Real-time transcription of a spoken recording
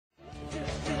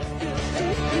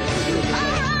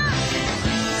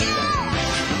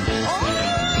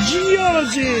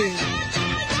Geology.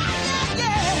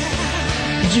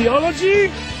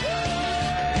 Geology?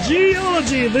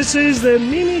 Geology. This is the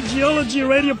mini geology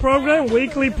radio program,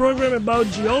 weekly program about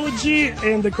geology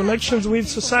and the connections with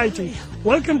society.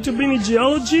 Welcome to Mini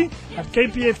Geology at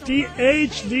KPFT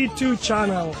HD2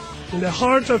 channel in the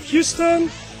heart of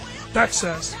Houston,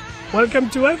 Texas.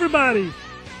 Welcome to everybody.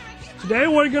 Today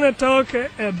we're going to talk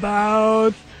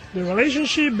about the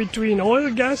relationship between oil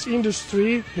and gas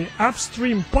industry, the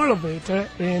upstream part of it,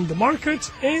 and the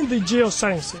markets and the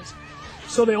geosciences.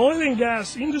 So the oil and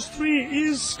gas industry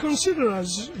is considered,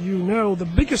 as you know, the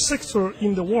biggest sector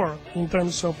in the world in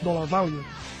terms of dollar value.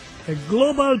 A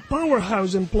global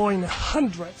powerhouse employing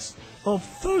hundreds of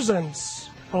thousands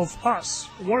of us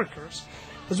workers,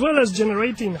 as well as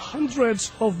generating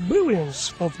hundreds of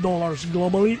billions of dollars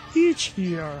globally each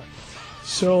year.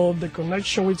 So the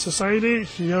connection with society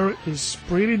here is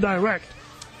pretty direct,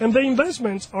 and the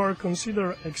investments are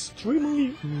considered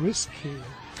extremely risky.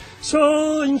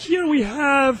 So in here we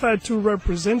have two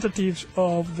representatives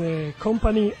of the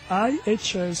company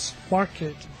IHS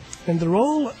Markit, and the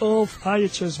role of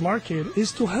IHS Markit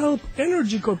is to help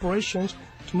energy corporations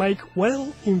to make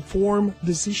well-informed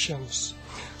decisions.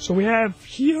 So we have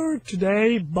here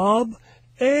today Bob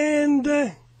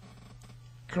and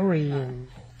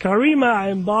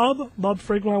Kareemah and Bob. Bob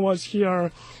Fryklund was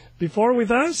here before with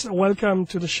us. Welcome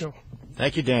to the show.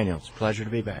 Thank you, Daniel. It's a pleasure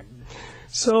to be back.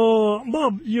 So,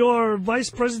 Bob, you're Vice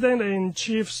President and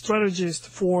Chief Strategist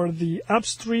for the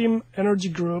Upstream Energy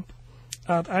Group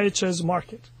at IHS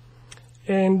Markit.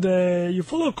 And you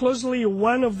follow closely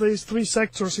one of these three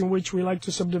sectors in which we like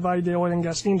to subdivide the oil and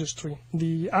gas industry.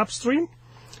 The upstream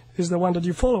is the one that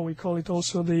you follow. We call it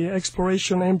also the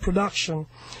exploration and production.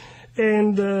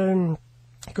 And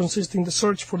consisting the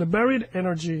search for the buried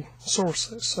energy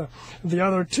sources. The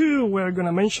other two, we're going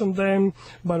to mention them,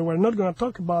 but we're not going to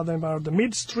talk about them, are the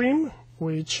midstream,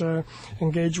 which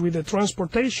engage with the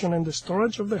transportation and the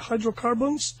storage of the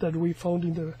hydrocarbons that we found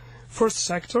in the first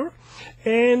sector.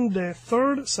 And the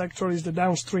third sector is the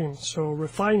downstream, so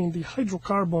refining the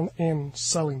hydrocarbon and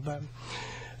selling them.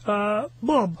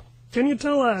 Bob, can you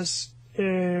tell us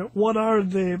what are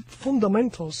the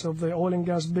fundamentals of the oil and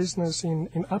gas business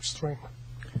in upstream?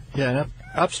 Yeah,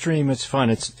 upstream, it's fun.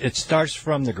 It starts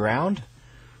from the ground.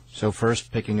 So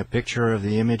first picking a picture of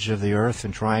the image of the earth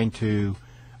and trying to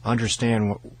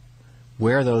understand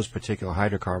where those particular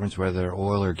hydrocarbons, whether they're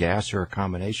oil or gas or a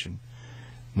combination,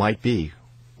 might be.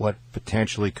 What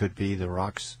potentially could be the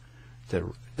rocks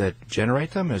that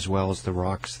generate them, as well as the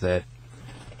rocks that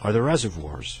are the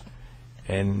reservoirs.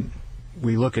 And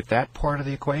we look at that part of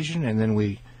the equation, and then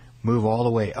we move all the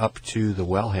way up to the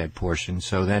wellhead portion.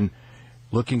 So then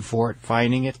looking for it,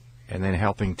 finding it, and then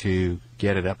helping to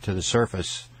get it up to the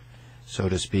surface, so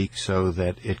to speak, so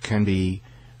that it can be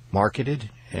marketed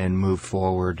and moved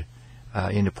forward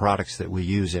into products that we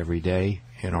use every day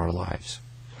in our lives.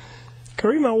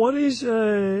 Kareemah, what is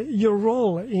your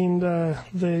role in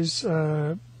this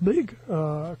big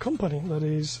company that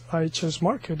is IHS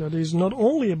Markit, that is not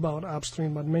only about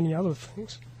upstream but many other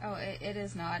things? Oh, it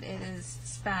is not. It is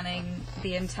spanning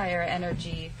the entire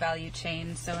energy value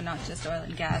chain, so not just oil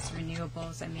and gas,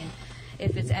 renewables. I mean,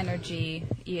 if it's energy,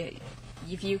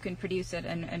 if you can produce it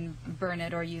and burn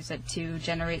it or use it to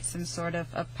generate some sort of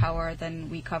power,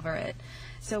 then we cover it.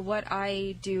 So what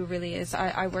I do really is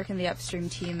I work in the upstream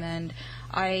team, and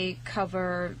I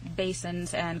cover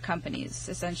basins and companies,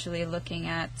 essentially looking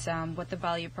at what the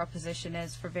value proposition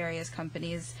is for various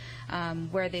companies,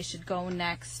 where they should go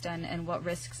next, and what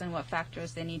risks and what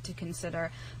factors they need to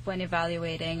consider when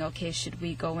evaluating, okay, should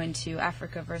we go into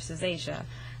Africa versus Asia?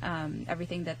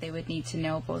 Everything that they would need to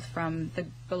know, both from the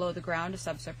below the ground, a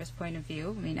subsurface point of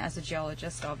view. I mean, as a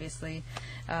geologist, obviously,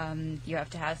 you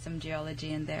have to have some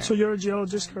geology in there. So you're a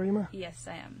geologist, Kareemah? Yes,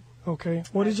 I am. Okay.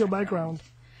 What is your background?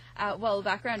 Well,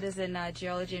 background is in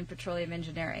geology and petroleum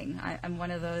engineering. I'm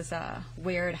one of those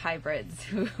weird hybrids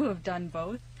who have done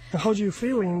both. How do you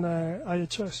feel in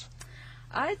IHS?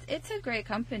 It's a great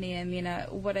company. I mean,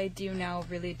 what I do now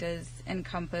really does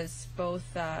encompass both,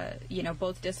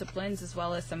 both disciplines as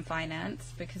well as some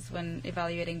finance, because when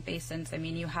evaluating basins, I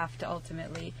mean, you have to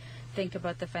ultimately think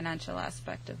about the financial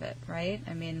aspect of it, right?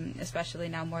 I mean, especially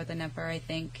now more than ever, I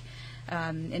think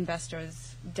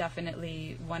investors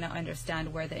definitely want to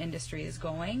understand where the industry is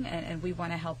going, and we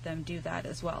want to help them do that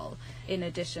as well, in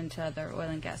addition to other oil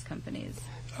and gas companies.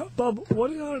 Bob,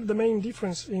 what are the main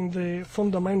difference in the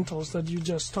fundamentals that you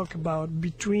just talked about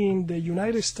between the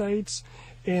United States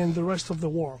and the rest of the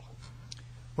world?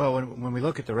 Well, when we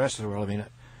look at the rest of the world, I mean,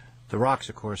 the rocks,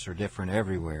 of course, are different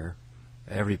everywhere.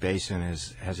 Every basin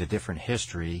has a different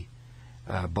history,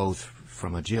 both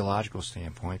from a geological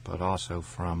standpoint, but also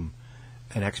from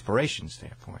an exploration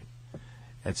standpoint.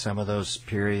 And some of those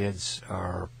periods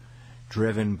are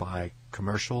driven by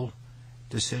commercial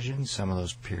decisions. Some of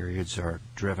those periods are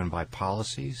driven by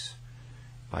policies,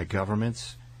 by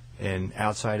governments. And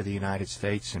outside of the United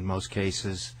States, in most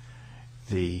cases,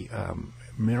 the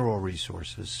mineral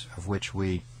resources of which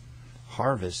we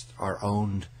harvest are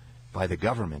owned by the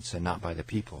governments and not by the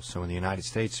people. So in the United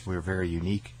States, we're very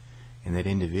unique in that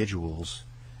individuals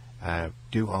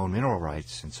do own mineral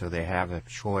rights, and so they have a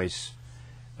choice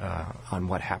on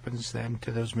what happens then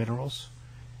to those minerals,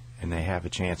 and they have a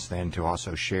chance then to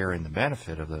also share in the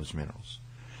benefit of those minerals.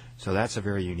 So that's a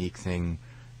very unique thing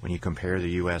when you compare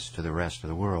the U.S. to the rest of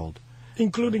the world.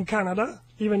 Including Canada,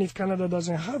 even if Canada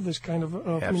doesn't have this kind of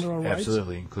mineral rights.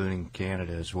 Absolutely, including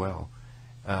Canada as well.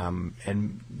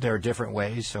 And there are different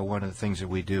ways. So one of the things that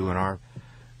we do in our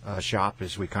shop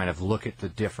is we kind of look at the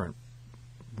different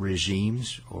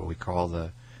regimes, or we call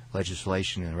the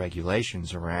legislation and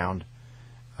regulations around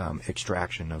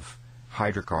extraction of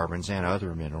hydrocarbons and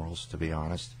other minerals, to be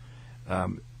honest.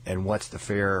 And what's the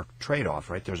fair trade-off,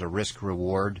 right? There's a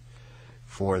risk-reward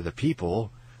for the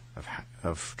people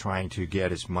of trying to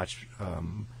get as much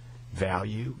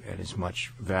value, and as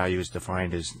much value is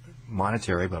defined as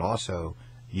monetary, but also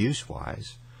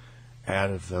use-wise, out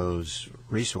of those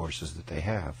resources that they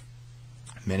have.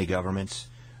 Many governments,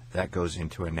 that goes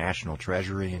into a national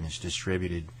treasury and is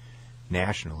distributed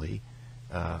nationally.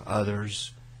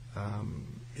 Others,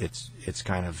 it's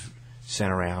kind of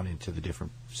sent around into the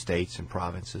different states and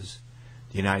provinces.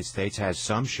 The United States has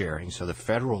some sharing, so the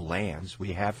federal lands,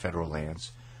 we have federal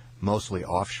lands, mostly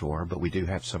offshore, but we do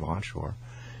have some onshore.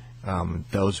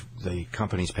 The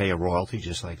companies pay a royalty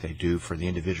just like they do for the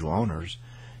individual owners,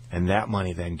 and that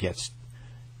money then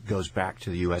goes back to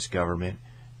the U.S. government.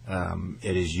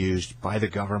 It is used by the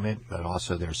government, but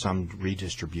also there's some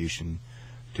redistribution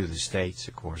to the states,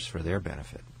 of course, for their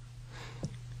benefit.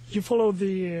 You follow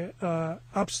the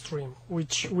upstream,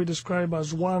 which we describe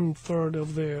as 1/3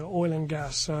 of the oil and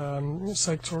gas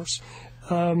sectors.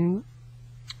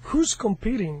 Who's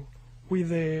competing with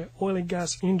the oil and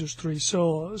gas industry?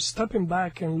 So stepping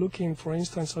back and looking, for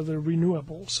instance, at the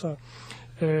renewables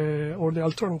or the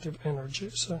alternative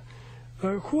energies.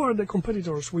 Who are the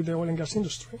competitors with the oil and gas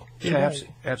industry today?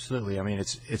 Yeah, absolutely. I mean,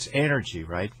 it's energy,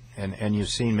 right? And you've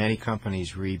seen many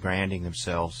companies rebranding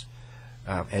themselves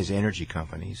as energy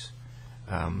companies.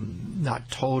 Not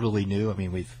totally new. I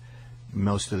mean,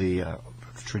 most of the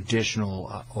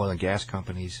traditional oil and gas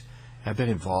companies have been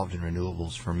involved in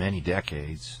renewables for many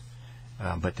decades.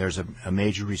 But there's a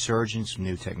major resurgence of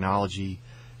new technology.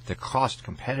 The cost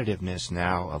competitiveness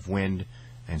now of wind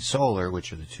and solar,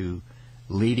 which are the two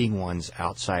leading ones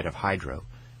outside of hydro.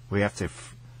 We have to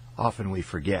often we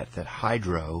forget that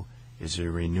hydro is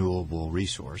a renewable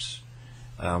resource.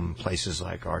 Places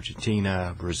like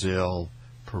Argentina, Brazil,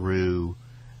 Peru,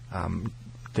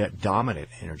 that dominant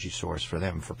energy source for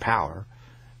them for power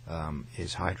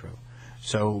is hydro.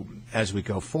 So as we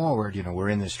go forward, we're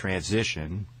in this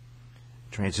transition.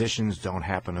 Transitions don't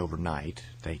happen overnight.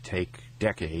 They take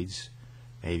decades,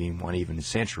 maybe one even a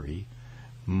century.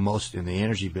 Most in the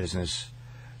energy business,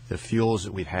 the fuels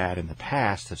that we've had in the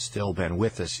past have still been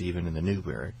with us even in the new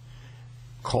era.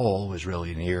 Coal was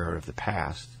really an era of the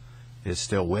past. It's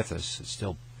still with us. It's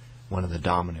still one of the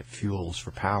dominant fuels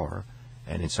for power,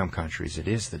 and in some countries it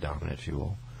is the dominant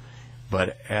fuel.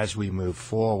 But as we move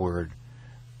forward,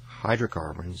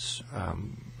 hydrocarbons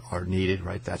are needed,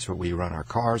 right? That's what we run our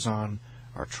cars on,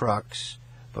 our trucks.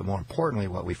 But more importantly,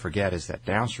 what we forget is that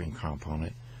downstream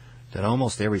component, that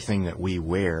almost everything that we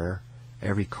wear,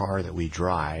 every car that we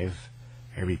drive,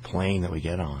 every plane that we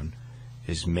get on,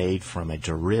 is made from a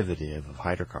derivative of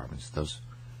hydrocarbons.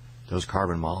 Those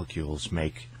carbon molecules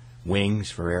make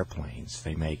wings for airplanes.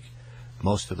 They make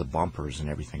most of the bumpers and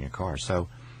everything in cars. So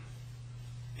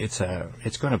it's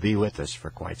going to be with us for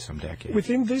quite some decades.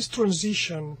 Within this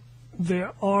transition,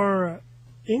 there are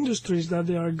industries that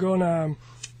they are gonna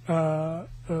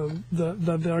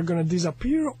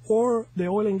disappear, or the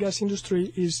oil and gas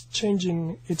industry is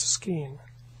changing its skin.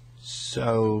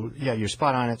 So yeah, you're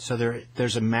spot on it. So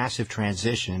there's a massive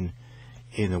transition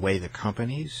in the way the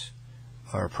companies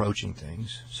are approaching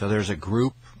things. So there's a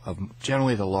group of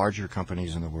generally the larger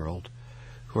companies in the world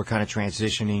who are kind of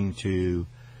transitioning to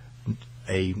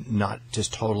a not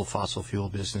just total fossil fuel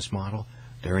business model.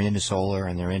 They're into solar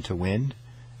and they're into wind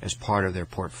as part of their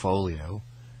portfolio.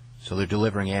 So they're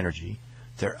delivering energy.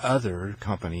 There are other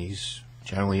companies,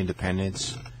 generally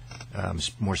independents,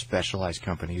 more specialized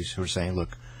companies, who are saying,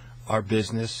 look, our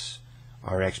business,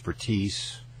 our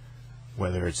expertise,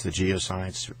 whether it's the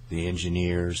geoscience, the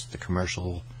engineers, the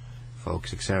commercial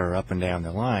folks, et cetera, up and down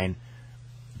the line,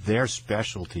 their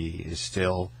specialty is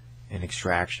still in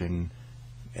extraction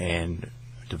and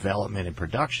development and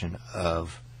production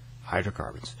of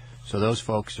hydrocarbons. So those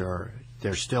folks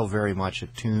they're still very much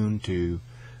attuned to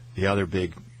the other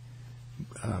big,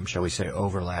 shall we say,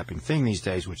 overlapping thing these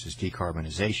days, which is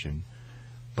decarbonization,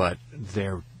 but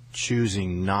they're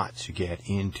choosing not to get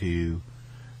into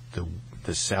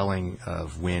the selling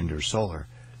of wind or solar.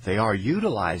 They are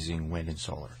utilizing wind and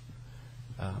solar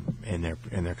in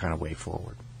their kind of way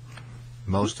forward.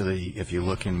 Most of if you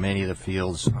look in many of the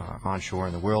fields onshore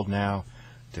in the world now,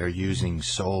 they're using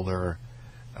solar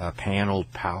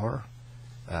paneled power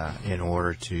in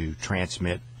order to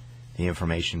transmit the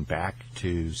information back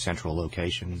to central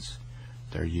locations.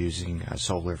 They're using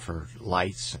solar for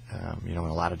lights, and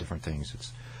a lot of different things.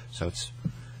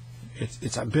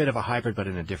 It's a bit of a hybrid, but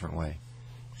in a different way.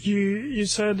 You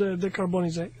said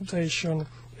decarbonization.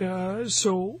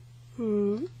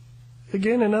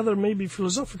 Again, another maybe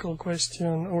philosophical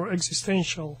question or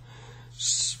existential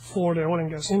for the oil and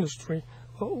gas industry.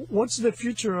 What's the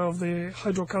future of the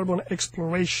hydrocarbon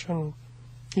exploration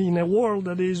in a world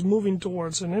that is moving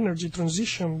towards an energy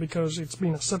transition because it's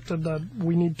been accepted that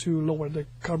we need to lower the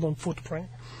carbon footprint?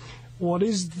 What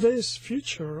is this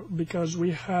future? Because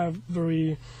we have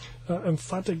very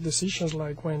emphatic decisions,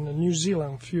 like when New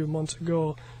Zealand a few months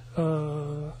ago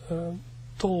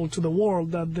told to the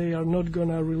world that they are not going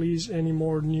to release any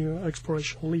more new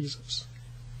exploration leases.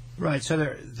 Right.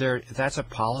 So that's a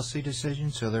policy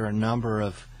decision. So there are a number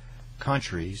of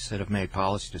countries that have made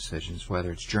policy decisions,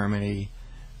 whether it's Germany,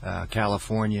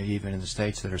 California, even in the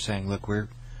States, that are saying, look,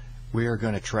 we are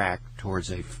going to track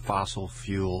towards a fossil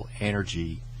fuel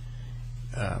energy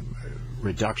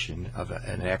reduction of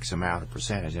an X amount of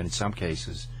percentage. And in some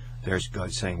cases, they're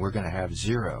saying we're going to have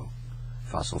zero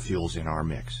fossil fuels in our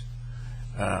mix.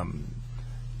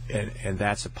 And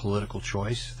that's a political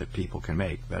choice that people can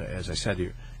make. But as I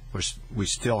said, we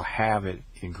still have it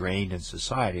ingrained in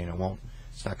society, and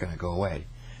it's not going to go away.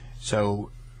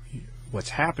 So what's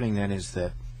happening then is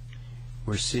that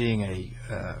we're seeing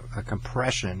a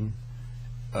compression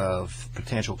of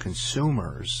potential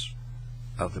consumers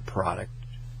of the product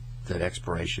that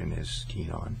exploration is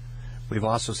keen on. We've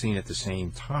also seen at the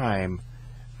same time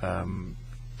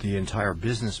the entire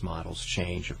business models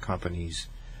change of companies,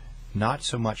 not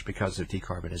so much because of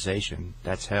decarbonization,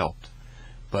 that's helped,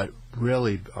 but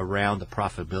really around the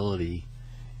profitability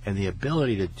and the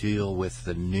ability to deal with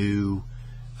the new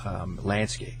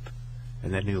landscape.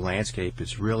 And that new landscape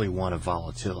is really one of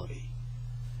volatility.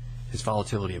 It's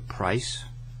volatility of price.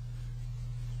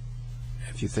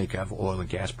 If you think of oil and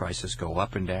gas prices go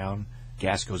up and down,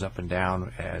 gas goes up and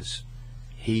down as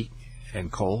heat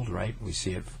and cold, right? We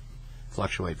see it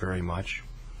fluctuate very much.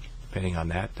 Depending on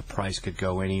that, the price could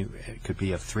go it could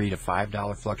be a $3 to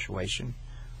 $5 fluctuation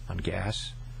on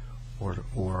gas, or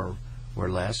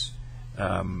less.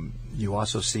 You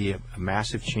also see a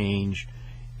massive change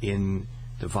in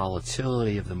the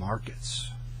volatility of the markets.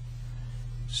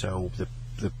 So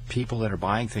the people that are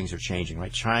buying things are changing,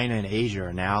 right? China and Asia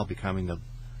are now becoming the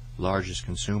largest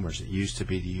consumers. It used to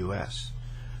be the U.S.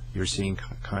 You're seeing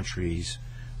countries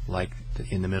like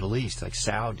in the Middle East, like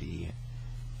Saudi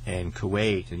and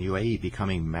Kuwait and UAE,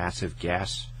 becoming massive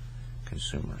gas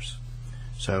consumers.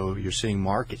 So you're seeing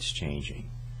markets changing.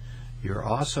 You're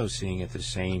also seeing at the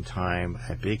same time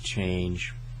a big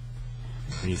change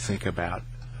when you think about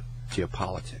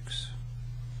geopolitics,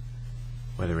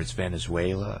 whether it's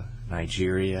Venezuela,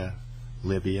 Nigeria,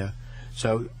 Libya.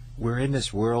 So we're in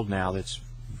this world now that's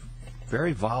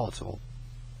very volatile,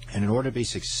 and in order to be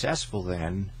successful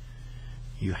then,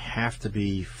 you have to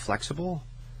be flexible,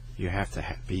 you have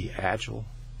to be agile,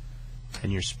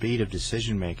 and your speed of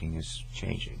decision making is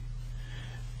changing.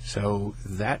 So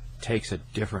that takes a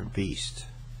different beast.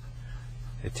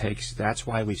 That's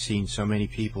why we've seen so many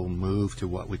people move to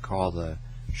what we call the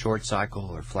short cycle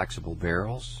or flexible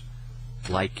barrels,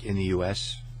 like in the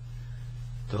U.S.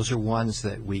 Those are ones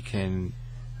that we can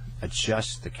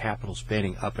adjust the capital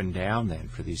spending up and down then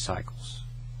for these cycles.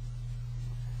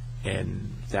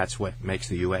 And that's what makes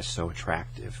the U.S. so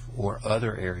attractive, or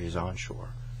other areas onshore,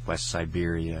 West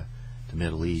Siberia, the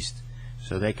Middle East.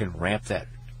 So they can ramp that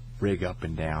rig up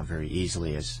and down very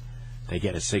easily as they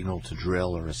get a signal to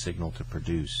drill or a signal to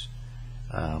produce.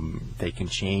 They can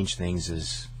change things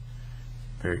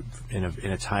in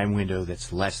a time window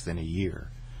that's less than a year.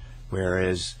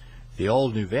 Whereas the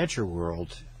old new venture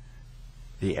world,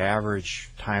 the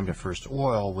average time to first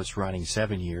oil was running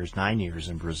 7 years, 9 years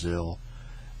in Brazil.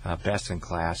 Best in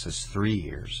class is 3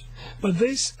 years. But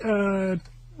these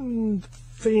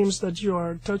themes that you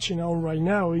are touching on right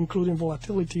now, including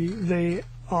volatility, they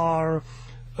are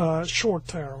short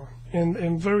term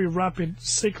and very rapid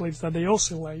cyclics that they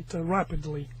oscillate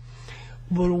rapidly.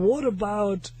 But what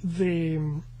about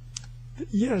the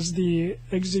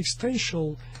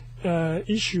existential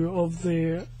issue of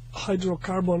the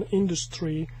hydrocarbon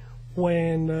industry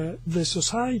when the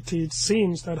society, it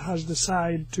seems, that has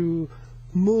decided to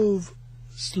move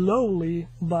slowly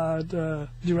but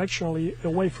directionally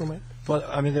away from it? Well,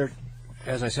 I mean,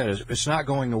 as I said, it's not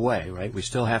going away, right? We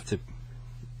still have to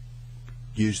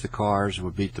use the cars, we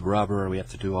beat the rubber, we have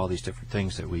to do all these different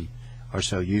things that we are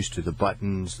so used to, the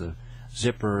buttons, the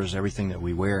zippers, everything that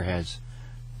we wear has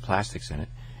plastics in it.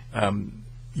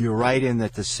 You're right in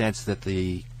that the sense that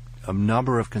the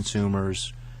number of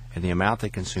consumers and the amount they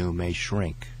consume may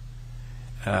shrink.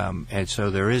 And so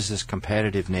there is this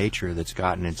competitive nature that's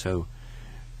gotten, and so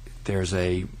there's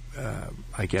I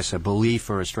guess, a belief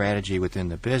or a strategy within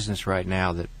the business right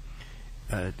now that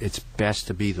it's best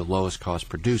to be the lowest cost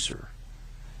producer.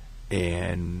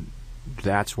 And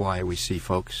that's why we see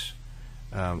folks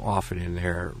often in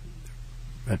their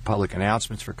public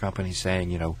announcements for companies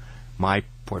saying, you know, my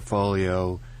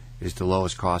portfolio is the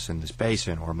lowest cost in this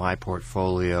basin, or my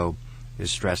portfolio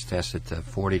is stress tested to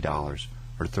 $40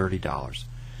 or $30.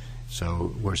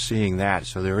 So we're seeing that.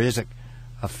 So there is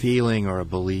a feeling or a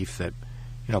belief that,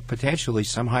 you know, potentially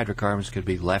some hydrocarbons could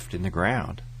be left in the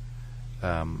ground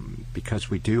because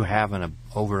we do have an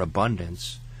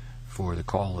overabundance for the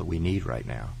coal that we need right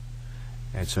now.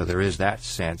 And so there is that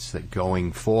sense that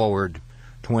going forward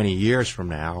 20 years from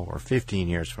now or 15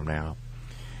 years from now,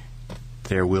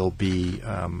 there will be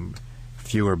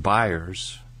fewer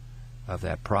buyers of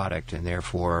that product, and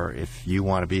therefore if you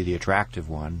want to be the attractive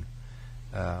one,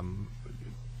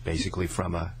 basically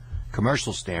from a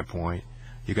commercial standpoint,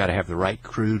 you've got to have the right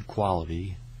crude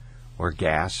quality or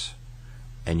gas,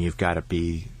 and you've got to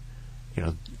be, you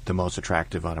know, the most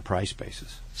attractive on a price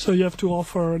basis. So you have to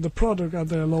offer the product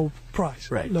at a low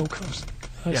price, right? Low cost.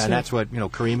 Yeah, and that's what, you know,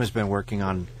 Kareemah's been working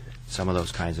on some of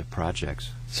those kinds of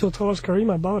projects. So tell us,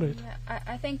 Kareemah, about it. Yeah,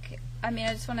 I think, I mean,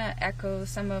 I just want to echo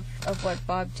some of what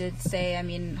Bob did say. I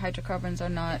mean, hydrocarbons are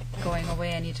not going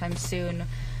away anytime soon.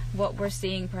 What we're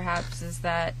seeing perhaps is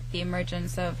that the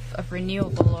emergence of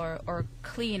renewable or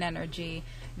clean energy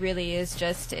really is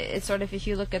just, it's sort of, if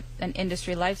you look at an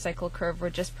industry life cycle curve, we're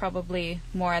just probably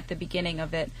more at the beginning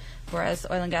of it, whereas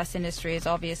oil and gas industry is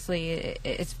obviously,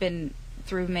 it's been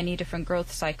through many different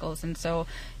growth cycles, and so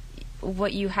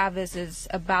what you have is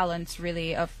a balance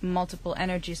really of multiple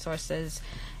energy sources,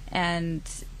 and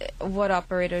what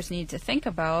operators need to think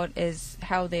about is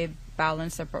how they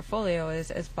balance their portfolio,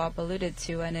 as Bob alluded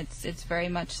to, and it's very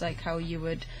much like how you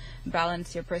would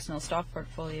balance your personal stock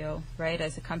portfolio, right?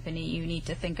 As a company, you need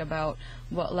to think about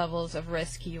what levels of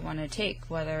risk you want to take,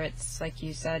 whether it's, like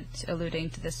you said, alluding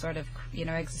to this sort of, you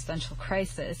know, existential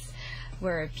crisis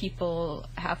where people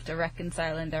have to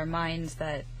reconcile in their minds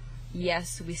that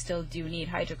yes, we still do need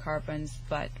hydrocarbons,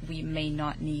 but we may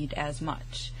not need as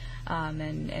much,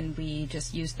 and we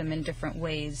just use them in different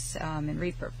ways and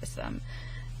repurpose them.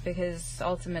 Because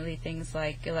ultimately things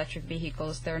like electric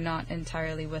vehicles, they're not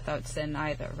entirely without sin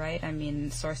either, right? I mean,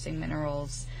 sourcing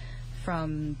minerals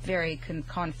from very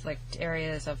conflict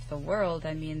areas of the world,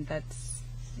 I mean, that's,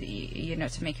 you know,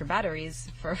 to make your batteries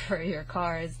for your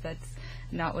cars, that's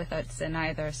not without sin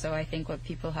either. So I think what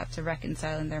people have to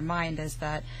reconcile in their mind is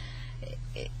that,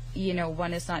 you know,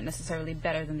 one is not necessarily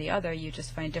better than the other. You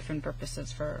just find different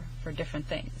purposes for different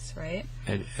things, right?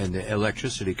 And the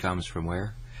electricity comes from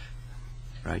where?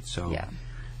 Right, so yeah,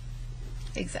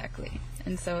 exactly,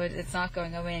 and so it's not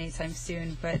going away anytime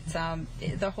soon. But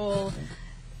the whole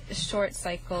short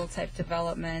cycle type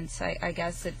development, I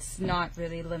guess it's not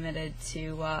really limited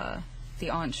to the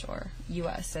onshore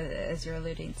U.S. as you're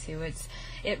alluding to.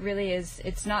 It really is.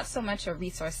 It's not so much a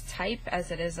resource type as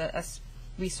it is a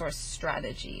resource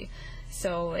strategy.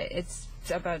 So it's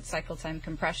about cycle time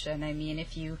compression. I mean,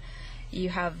 if you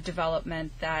have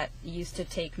development that used to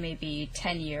take maybe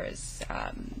 10 years,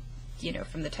 you know,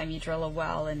 from the time you drill a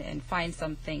well and find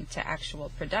something to actual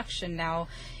production. Now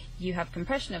you have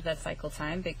compression of that cycle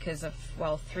time because of,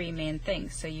 well, three main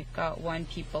things. So you've got one,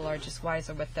 people are just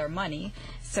wiser with their money,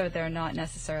 so they're not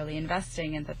necessarily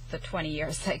investing in the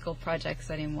 20-year cycle projects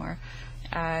anymore.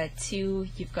 Two,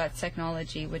 you've got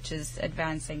technology, which is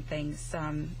advancing things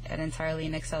at entirely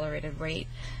an accelerated rate.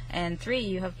 And three,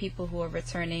 you have people who are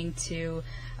returning to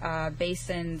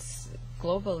basins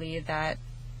globally that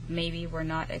maybe were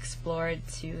not explored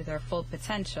to their full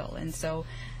potential. And so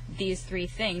these three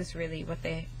things, really what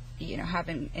they have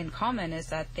in common is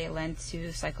that they lend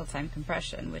to cycle time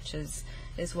compression, which is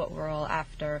what we're all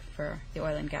after for the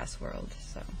oil and gas world.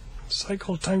 So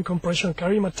Cycle time compression.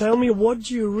 Kareemah, tell me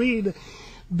what you read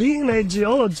being a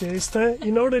geologist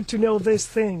in order to know these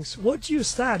things. What do you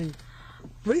study?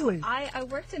 Really? I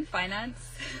worked in finance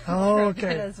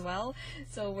okay. as well.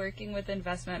 So working with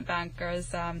investment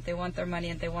bankers, they want their money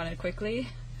and they want it quickly.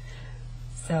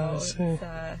 So,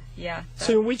 yeah.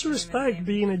 So in which respect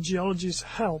being a geologist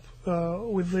help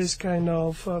with these kind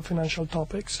of financial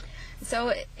topics?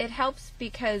 So it helps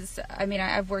because, I mean,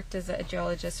 I've worked as a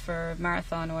geologist for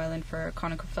Marathon Oil and for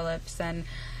ConocoPhillips, and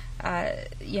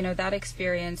that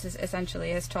experience essentially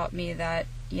has taught me that,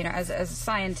 as a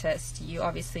scientist, you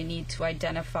obviously need to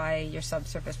identify your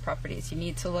subsurface properties. You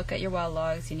need to look at your well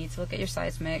logs, you need to look at your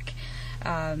seismic,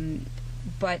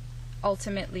 but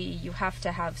ultimately you have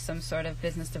to have some sort of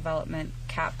business development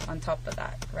cap on top of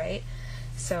that, right?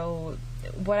 So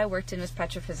what I worked in was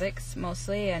petrophysics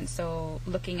mostly, and so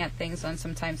looking at things on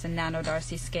sometimes a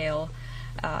nanodarcy scale,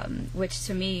 which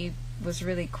to me was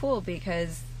really cool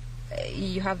because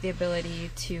you have the ability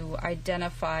to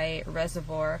identify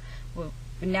reservoir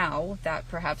now that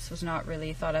perhaps was not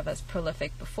really thought of as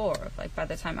prolific before. Like by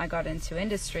the time I got into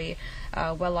industry,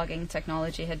 well logging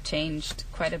technology had changed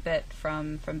quite a bit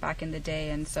from back in the day,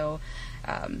 and so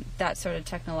that sort of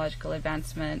technological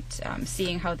advancement,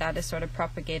 seeing how that is sort of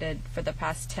propagated for the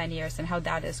past 10 years and how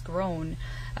that has grown,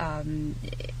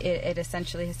 it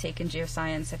essentially has taken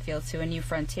geoscience, I feel, to a new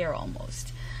frontier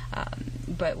almost.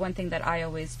 But one thing that I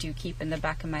always do keep in the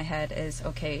back of my head is,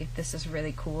 okay, this is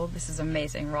really cool, this is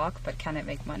amazing rock, but can it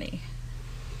make money?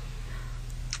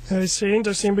 It's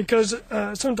interesting because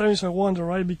sometimes I wonder,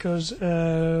 right? Because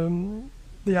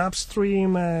the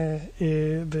upstream,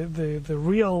 the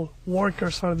real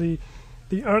workers are the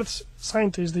Earth's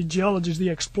scientists, the geologists, the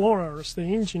explorers, the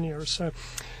engineers.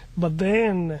 But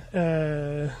then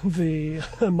the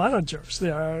managers,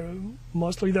 they are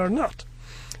not.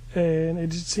 And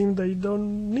it seems they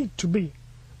don't need to be.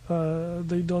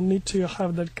 They don't need to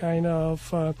have that kind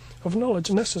of knowledge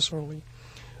necessarily.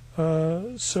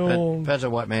 So depends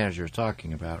on what manager you're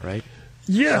talking about, right?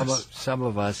 Yes. Some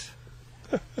of us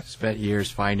spent years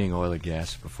finding oil and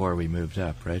gas before we moved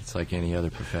up, right? It's like any other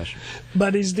profession.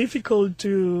 But it's difficult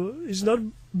to. It's not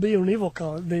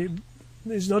univocal.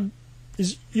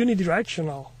 It's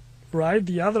unidirectional, right?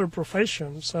 The other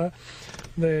professions, our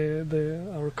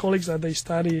colleagues that they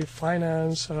study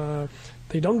finance,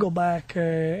 they don't go back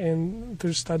and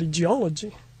to study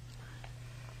geology.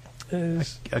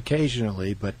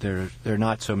 Occasionally, but there are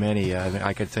not so many. I mean,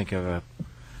 I could think of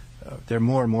there are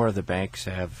more and more of the banks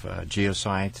have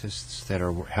geoscientists that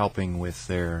are helping with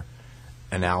their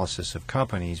analysis of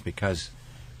companies, because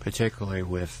particularly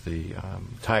with the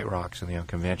tight rocks and the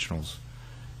unconventionals,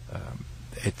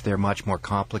 they're much more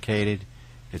complicated.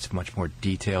 It's much more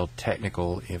detailed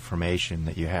technical information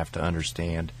that you have to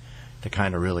understand to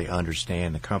kind of really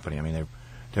understand the company. I mean,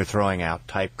 they're throwing out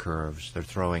type curves. They're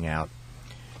throwing out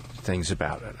things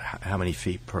about how many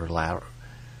feet per lateral,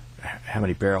 how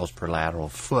many barrels per lateral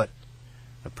foot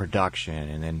of production,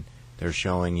 and then they're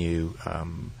showing you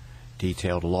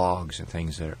detailed logs and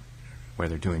things where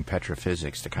they're doing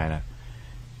petrophysics to kind of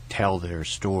tell their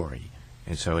story.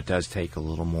 And so it does take a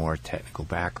little more technical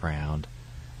background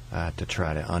to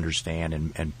try to understand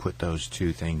and put those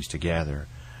two things together.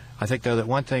 I think, though, that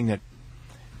one thing that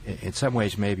in some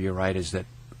ways maybe you're right is that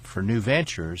for new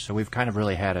ventures, so we've kind of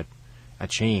really had a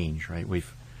change, right? New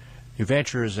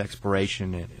ventures,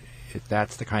 exploration,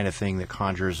 that's the kind of thing that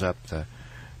conjures up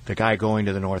the guy going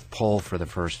to the North Pole for the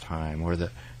first time, or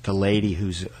the lady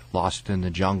who's lost in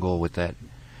the jungle with that,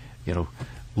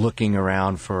 looking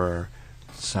around for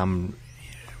some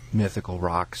mythical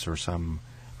rocks or some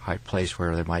high place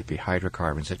where there might be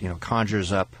hydrocarbons. That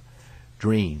conjures up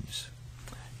dreams.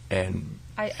 And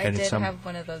I did have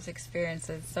one of those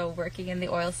experiences. So working in the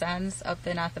oil sands up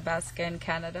in Athabasca in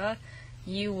Canada,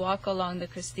 you walk along the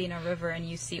Christina River and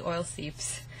you see oil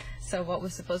seeps. So what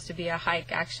was supposed to be a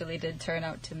hike actually did turn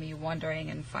out to me wandering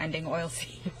and finding oil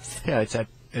seeps. Yeah,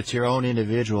 it's your own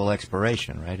individual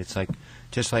exploration, right? It's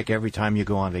just like every time you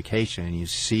go on vacation and you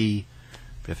see,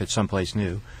 if it's someplace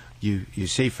new, you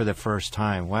see for the first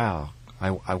time, wow,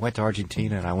 I went to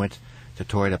Argentina and I went to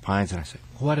Torre de Pines and I said,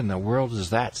 what in the world is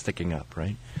that sticking up,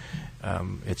 right?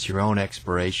 It's your own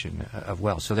exploration of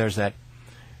wells. So there's that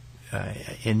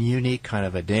unique kind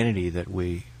of identity that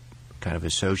we kind of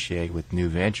associate with new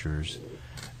ventures.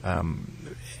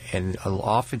 And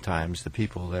oftentimes the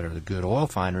people that are the good oil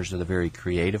finders are the very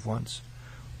creative ones,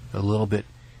 a little bit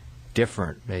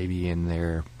different maybe in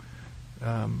their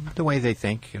the way they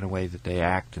think, in a way that they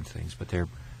act and things, but they're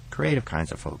creative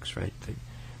kinds of folks, right? They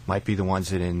might be the ones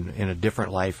that in a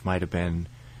different life might have been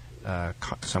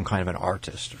some kind of an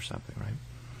artist or something, right?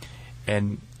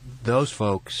 And those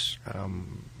folks,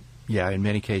 in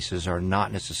many cases are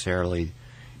not necessarily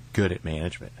good at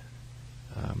management.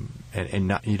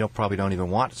 You probably don't even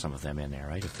want some of them in there,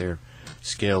 right? If their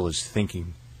skill is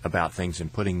thinking about things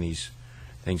and putting these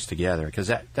things together,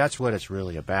 because that's what it's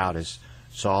really about, is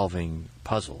solving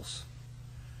puzzles.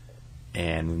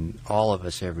 And all of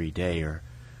us every day are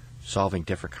solving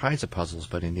different kinds of puzzles,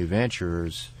 but in new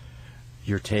ventures,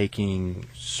 you're taking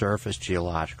surface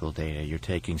geological data, you're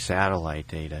taking satellite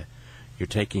data, you're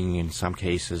taking, in some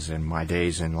cases, in my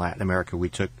days in Latin America, we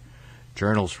took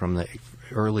journals from the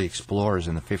early explorers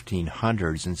in the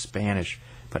 1500s in Spanish,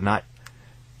 but not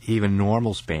even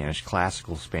normal Spanish,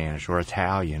 classical Spanish or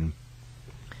Italian,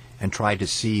 and tried to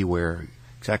see where,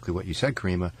 exactly what you said,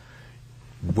 Kareemah,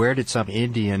 where did some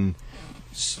Indian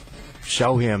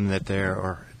show him that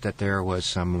there was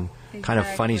some kind of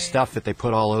funny stuff that they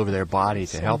put all over their body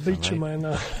to help them,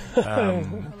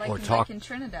 right? Or talk like in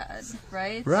Trinidad,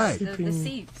 right? Right. The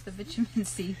seeps, the bitumen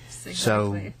seeps. Exactly.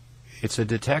 So it's a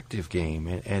detective game,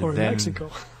 and or then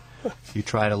Mexico. you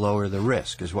try to lower the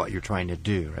risk is what you're trying to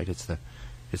do, right?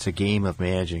 It's a game of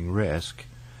managing risk,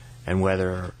 and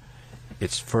whether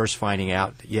it's first finding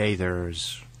out,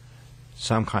 there's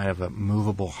some kind of a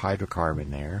movable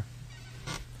hydrocarbon there.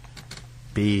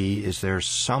 B, is there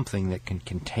something that can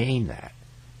contain that?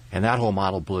 And that whole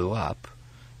model blew up.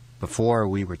 Before,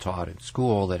 we were taught in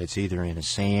school that it's either in a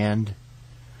sand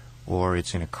or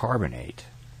it's in a carbonate.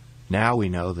 Now we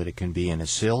know that it can be in a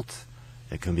silt,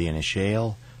 it can be in a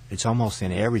shale, it's almost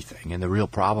in everything. And the real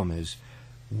problem is,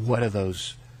 what are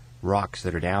those rocks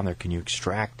that are down there can you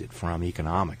extract it from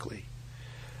economically?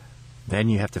 Then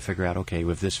you have to figure out, okay,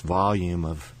 with this volume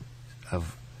of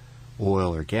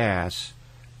oil or gas,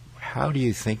 how do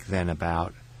you think then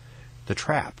about the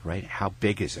trap, right? How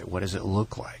big is it? What does it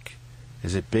look like?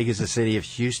 Is it big as the city of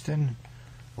Houston,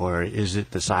 or is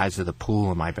it the size of the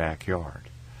pool in my backyard?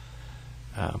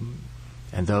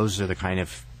 And those are the kind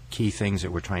of key things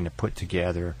that we're trying to put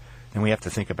together. And we have to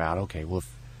think about, okay, well,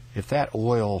 if that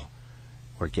oil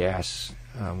or gas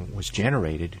was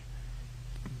generated,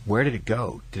 where did it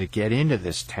go? Did it get into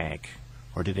this tank,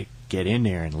 or did it get in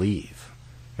there and leave?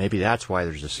 Maybe that's why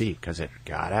there's a seep, because it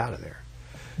got out of there.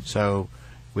 So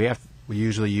we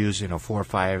usually use 4 or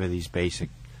 5 of these basic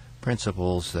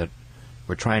principles that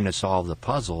we're trying to solve the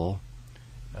puzzle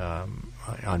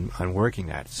on working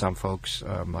that. Some folks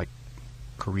like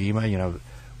Kareemah,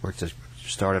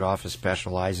 started off as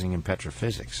specializing in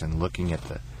petrophysics and looking at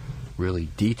the really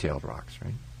detailed rocks,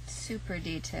 right? Super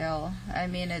detail. I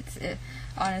mean,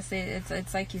 honestly,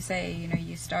 it's like you say.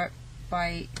 You start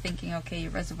by thinking, okay,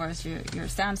 your reservoirs, your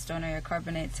sandstone or your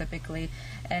carbonate typically,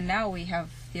 and now we have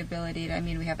the ability to,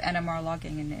 we have NMR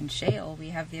logging in shale. We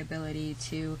have the ability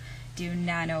to do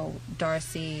nano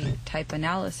Darcy type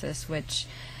analysis, which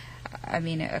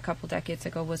a couple decades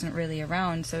ago wasn't really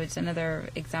around. So it's another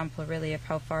example really of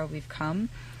how far we've come.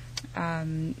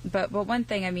 But one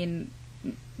thing,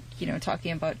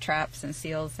 talking about traps and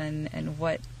seals and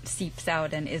what seeps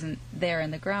out and isn't there in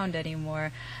the ground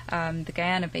anymore, the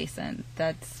Guyana Basin,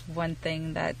 that's one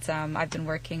thing that I've been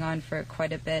working on for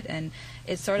quite a bit, and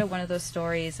it's sort of one of those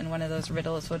stories and one of those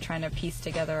riddles we're trying to piece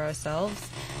together ourselves,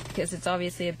 because it's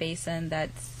obviously a basin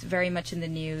that's very much in the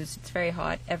news. It's very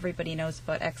hot. Everybody knows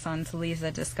about Exxon's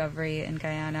Liza discovery in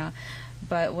Guyana.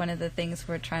 But one of the things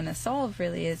we're trying to solve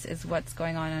really is what's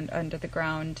going on under the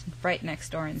ground right next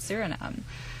door in Suriname.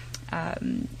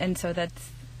 And so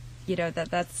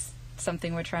that's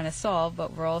something we're trying to solve,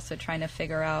 but we're also trying to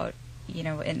figure out,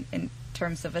 in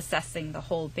terms of assessing the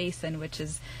whole basin, which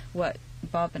is what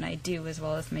Bob and I do, as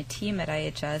well as my team at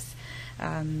IHS,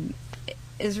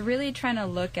 is really trying to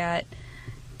look at,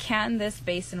 can this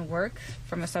basin work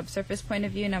from a subsurface point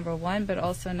of view, number one, but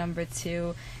also number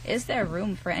two, is there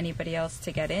room for anybody else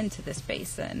to get into this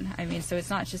basin? So it's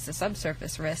not just a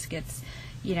subsurface risk, it's,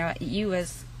 you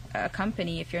as a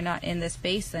company, if you're not in this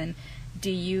basin,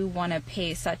 do you want to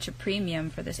pay such a premium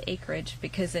for this acreage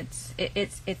because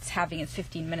it's having its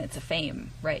 15 minutes of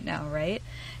fame right now, right?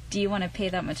 Do you want to pay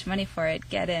that much money for it,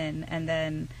 get in, and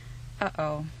then,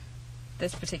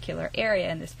 this particular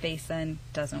area in this basin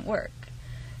doesn't work?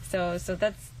 So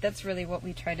that's really what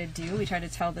we try to do. We try to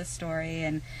tell this story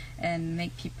and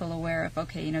make people aware of,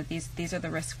 okay, these are the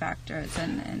risk factors.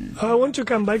 And I want to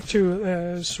come back to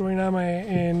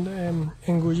Suriname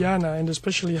and Guyana, and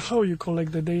especially how you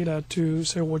collect the data to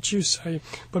say what you say.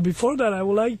 But before that, I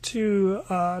would like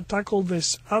to tackle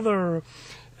this other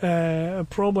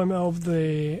problem of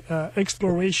the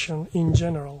exploration in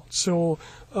general. So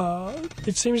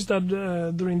it seems that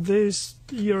during these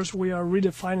years we are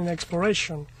redefining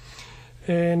exploration.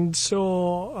 And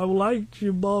so I would like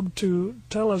you, Bob, to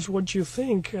tell us what you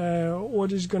think,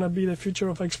 what is going to be the future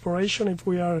of exploration if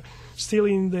we are still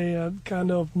in the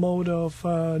kind of mode of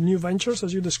new ventures,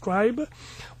 as you describe,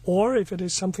 or if it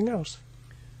is something else.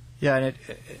 Yeah, and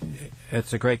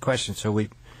it's a great question. So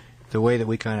the way that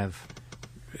we kind of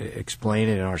explain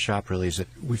it in our shop really is that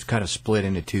we've kind of split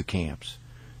into two camps.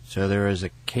 So there is a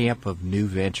camp of new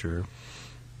venture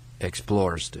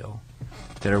explorers still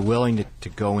that are willing to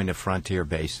go into frontier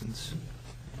basins.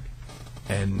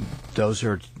 And those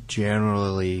are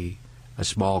generally a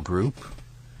small group,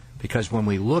 because when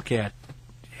we look at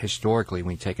historically,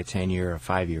 when we take a 10-year or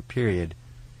 5-year period,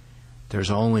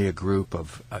 there's only a group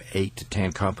of 8 to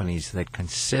 10 companies that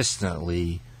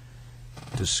consistently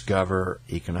discover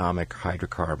economic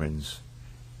hydrocarbons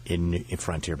in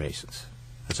frontier basins.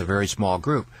 That's a very small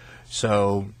group.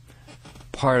 So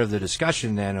part of the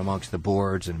discussion then amongst the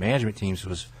boards and management teams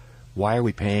was, why are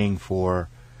we paying for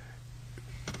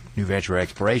new venture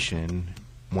exploration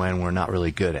when we're not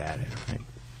really good at it? Right?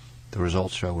 The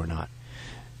results show we're not.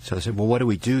 So they said, well, what do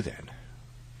we do then?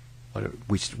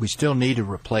 We still need to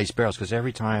replace barrels, because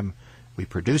every time we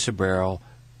produce a barrel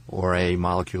or a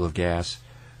molecule of gas,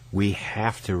 we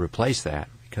have to replace that,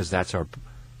 because that's our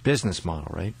business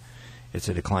model, right? It's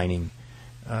a declining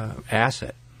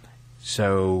asset.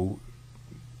 So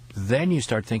then you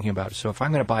start thinking about, so if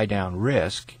I'm going to buy down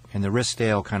risk, and the risk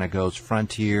scale kind of goes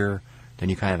frontier, then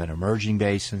you kind of have an emerging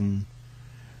basin,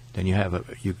 then you have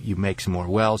you make some more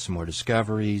wells, some more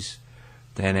discoveries.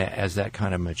 Then as that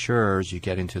kind of matures, you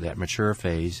get into that mature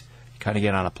phase. You kind of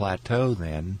get on a plateau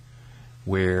then,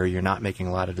 where you're not making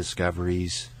a lot of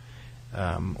discoveries,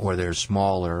 or they're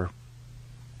smaller,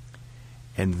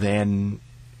 and then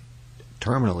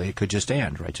terminally it could just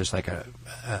end, right? Just like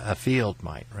a field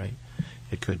might, right?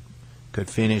 It could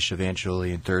finish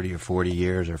eventually in 30 or 40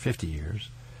 years or 50 years.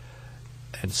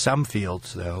 And some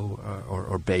fields, though,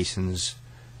 or basins,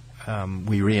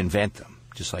 we reinvent them,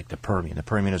 just like the Permian. The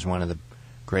Permian is one of the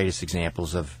greatest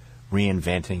examples of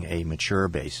reinventing a mature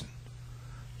basin.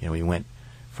 You know, we went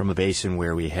from a basin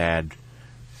where we had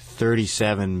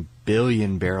 37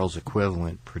 billion barrels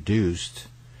equivalent produced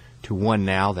to one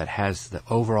now that has the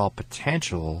overall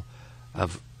potential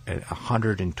of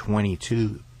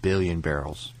 122 billion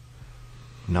barrels,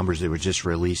 numbers that were just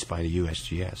released by the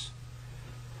USGS.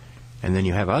 And then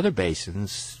you have other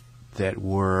basins that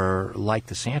were like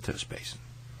the Santos Basin.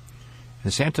 In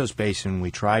the Santos Basin,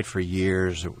 we tried for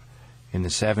years. In the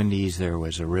 70s, there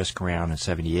was a risk round. In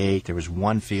 78, there was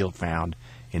one field found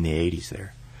in the 80s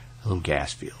there, a little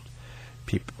gas field.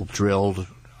 People drilled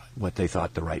what they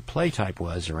thought the right play type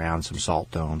was around some salt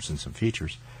domes and some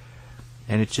features.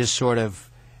 And it just sort of,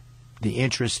 the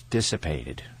interest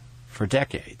dissipated for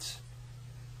decades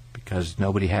because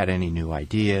nobody had any new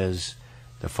ideas.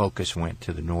 The focus went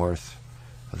to the north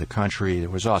of the country.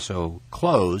 It was also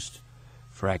closed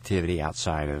for activity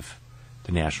outside of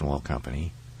the National Oil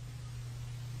Company.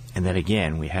 And then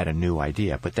again, we had a new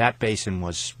idea. But that basin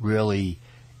was really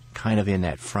kind of in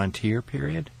that frontier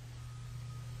period.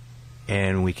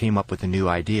 And we came up with a new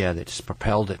idea that's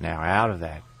propelled it now out of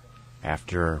that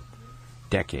after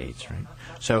decades, right?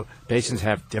 So basins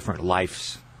have different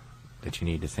lives that you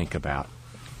need to think about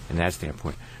in that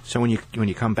standpoint. So when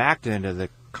you come back into the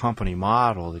company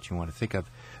model that you want to think of,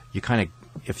 you kind of,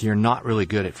 if you're not really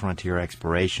good at frontier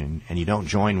exploration and you don't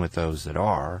join with those that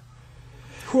are,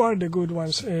 who are the good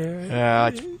ones?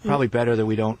 It's probably better that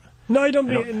we don't. No, I don't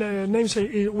mean names.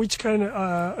 Which kind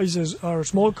are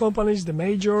small companies, the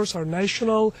majors, are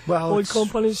national oil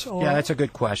companies? Or? Yeah, that's a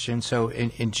good question. So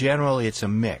in general, it's a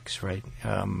mix, right?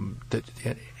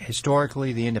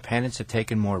 Historically, the independents have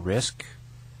taken more risk.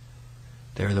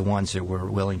 They're the ones that were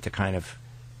willing to kind of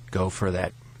go for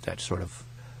that sort of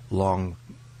long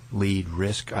lead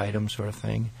risk item sort of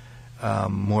thing.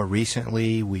 More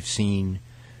recently, we've seen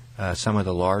some of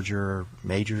the larger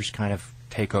majors kind of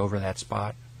take over that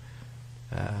spot.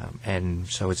 And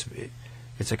so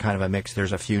it's a kind of a mix.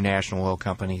 There's a few national oil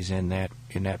companies in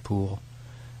that pool,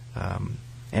 and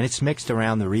it's mixed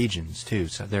around the regions too.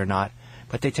 So they're not,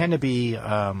 but they tend to be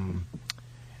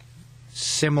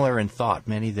similar in thought.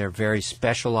 They're very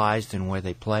specialized in where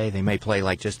they play. They may play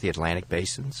like just the Atlantic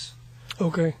basins,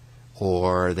 okay,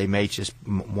 or they may just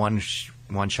one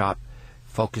shop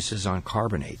focuses on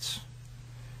carbonates,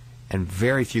 and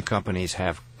very few companies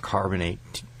have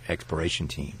carbonate exploration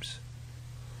teams.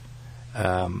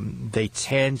 They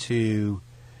tend to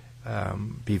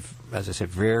be, as I said,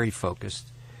 very focused.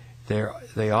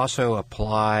 They also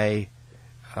apply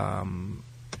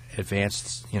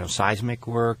advanced, seismic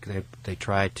work. They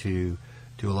try to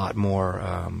do a lot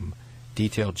more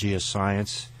detailed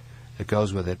geoscience that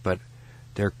goes with it. But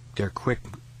they're quick,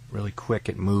 really quick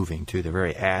at moving too. They're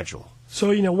very agile.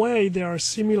 So in a way, they are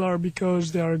similar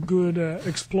because they are good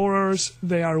explorers.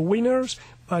 They are winners,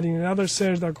 but in another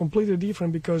sense, they are completely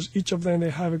different because each of them they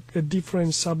have a different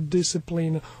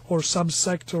subdiscipline or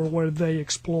subsector where they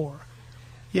explore.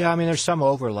 Yeah, I mean, there's some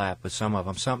overlap with some of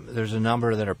them. There's a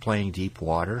number that are playing deep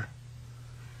water,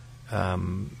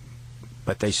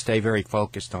 but they stay very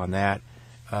focused on that.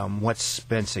 What's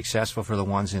been successful for the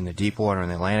ones in the deep water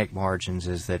and the Atlantic margins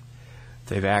is that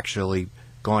they've actually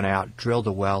gone out, drilled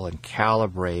a well, and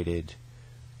calibrated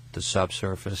the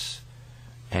subsurface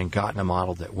and gotten a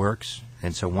model that works.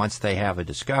 And so once they have a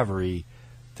discovery,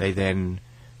 they then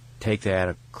take that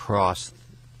across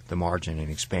the margin and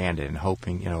expand it, and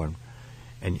hoping, and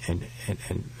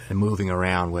moving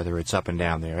around, whether it's up and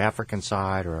down the African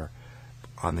side or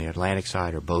on the Atlantic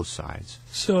side or both sides.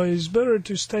 So it's better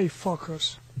to stay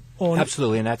focused on...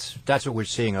 Absolutely, and that's what we're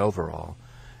seeing overall.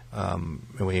 And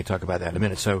we can talk about that in a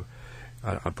minute. So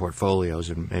on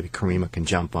portfolios, and maybe Kareemah can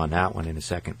jump on that one in a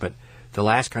second. But the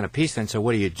last kind of piece then, so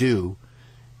what do?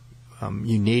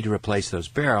 You need to replace those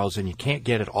barrels, and you can't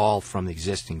get it all from the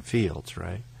existing fields,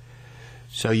 right?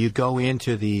 So you go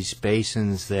into these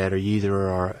basins that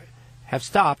have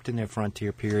stopped in their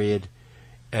frontier period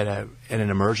at an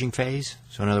emerging phase.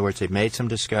 So in other words, they've made some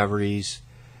discoveries,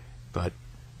 but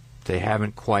they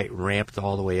haven't quite ramped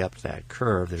all the way up that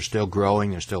curve. They're still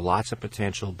growing. There's still lots of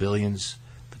potential, billions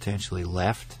potentially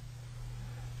left.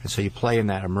 And so you play in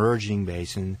that emerging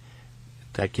basin.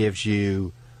 That gives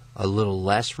you a little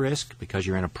less risk because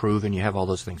you're in a proven, you have all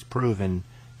those things proven.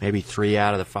 Maybe 3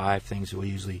 out of the 5 things that we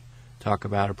usually talk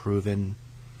about are proven,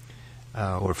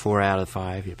 or 4 out of the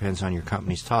 5. It depends on your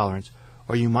company's tolerance.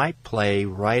 Or you might play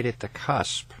right at the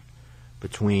cusp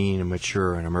between a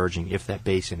mature and emerging if that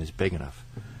basin is big enough.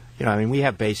 We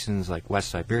have basins like West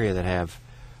Siberia that have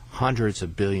hundreds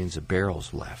of billions of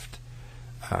barrels left.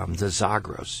 The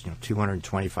Zagros,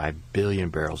 225 billion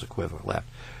barrels equivalent left.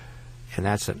 And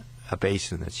that's a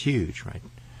basin that's huge, right?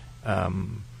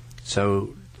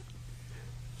 So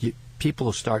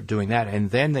people start doing that,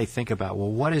 and then they think about,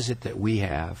 well, what is it that we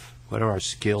have? What are our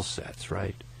skill sets,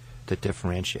 right, that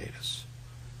differentiate us?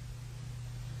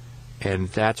 And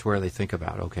that's where they think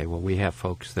about, okay, well, we have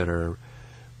folks that are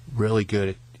really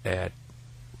good at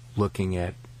looking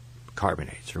at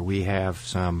carbonates, or we have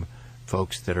some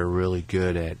folks that are really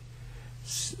good at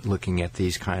looking at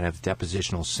these kind of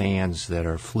depositional sands that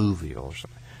are fluvial or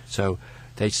something. So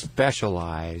they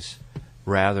specialize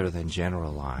rather than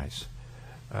generalize.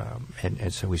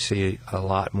 And so we see a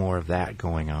lot more of that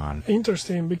going on.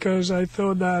 Interesting, because I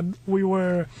thought that we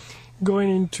were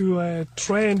going into a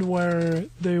trend where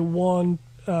they want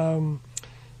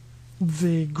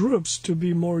the groups to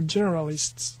be more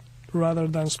generalists rather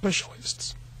than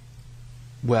specialists.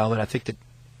 Well, but I think that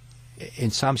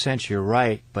in some sense you're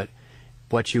right, but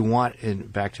what you want,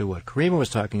 and back to what Kareemah was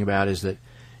talking about, is that,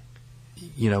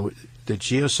 the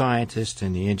geoscientists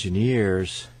and the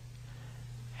engineers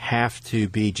have to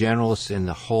be generalists in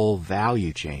the whole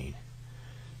value chain.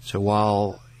 So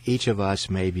while each of us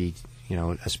may be,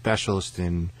 a specialist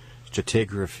in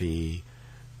stratigraphy,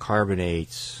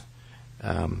 carbonates,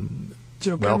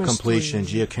 well completion,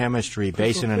 geochemistry,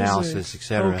 basin analysis,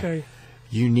 etc. Okay.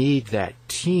 You need that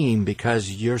team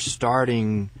because you're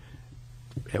starting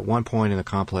at one point in the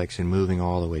complex and moving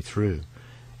all the way through.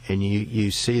 And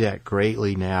you see that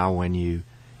greatly now when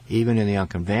even in the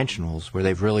unconventionals, where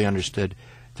they've really understood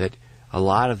that a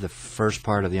lot of the first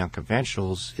part of the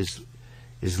unconventionals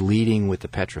is leading with the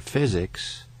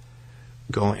petrophysics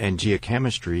and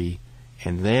geochemistry,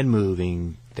 and then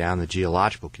moving down the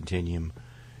geological continuum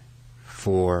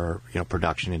for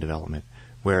production and development.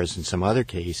 Whereas in some other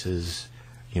cases,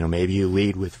 maybe you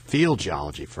lead with field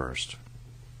geology first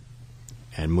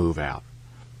and move out.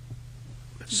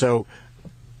 So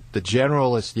the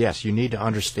generalist, yes, you need to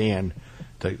understand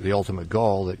the ultimate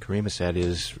goal that Kareemah said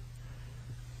is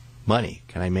money.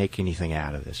 Can I make anything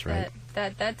out of this, right?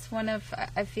 That's one of,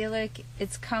 I feel like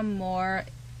it's come more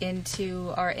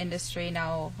into our industry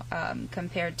now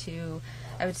compared to,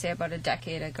 I would say, about a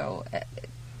decade ago.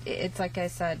 It's like I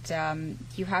said,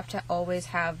 you have to always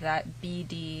have that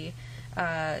BD,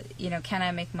 can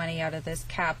I make money out of this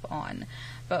cap on?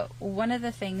 But one of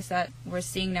the things that we're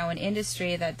seeing now in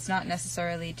industry that's not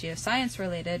necessarily geoscience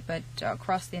related, but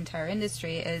across the entire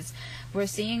industry, is we're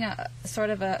seeing a sort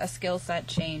of a skill set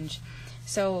change.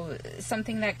 So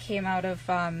something that came out of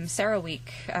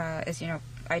CERAWeek, as you know,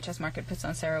 IHS Markit puts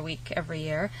on CERAWeek every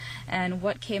year, and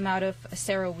what came out of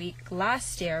CERAWeek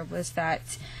last year was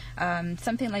that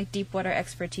something like deep water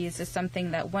expertise is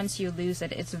something that once you lose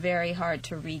it, it's very hard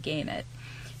to regain it.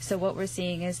 So what we're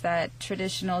seeing is that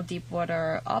traditional deep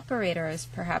water operators,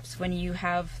 perhaps when you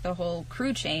have the whole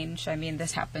crew change, I mean,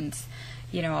 this happens,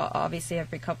 you know, obviously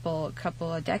every couple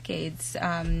of decades,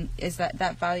 is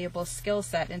that valuable skill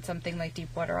set in something like deep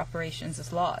water operations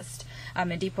is lost,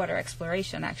 in deep water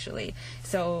exploration, actually.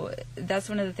 So that's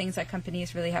one of the things that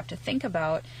companies really have to think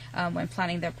about when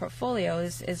planning their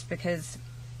portfolios, is because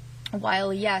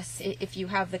while, yes, if you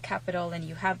have the capital and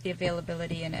you have the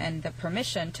availability and the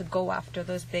permission to go after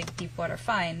those big deep water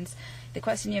finds, the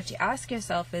question you have to ask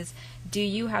yourself is, do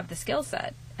you have the skill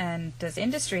set? And does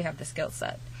industry have the skill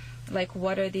set? Like,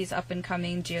 what are these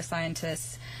up-and-coming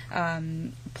geoscientists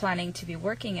planning to be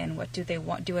working in? What do they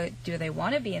want? Do they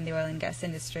want to be in the oil and gas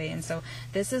industry? And so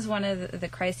this is one of the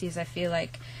crises I feel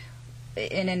like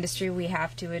in industry we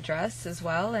have to address as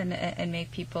well, and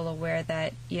make people aware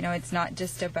that, you know, it's not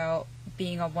just about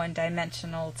being a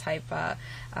one-dimensional type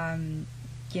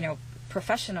you know,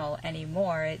 professional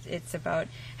anymore. It's about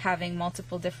having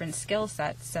multiple different skill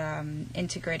sets,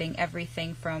 integrating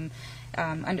everything from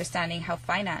understanding how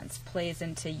finance plays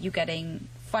into you getting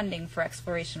funding for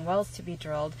exploration wells to be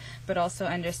drilled, but also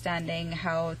understanding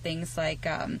how things like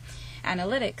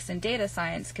analytics and data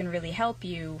science can really help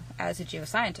you as a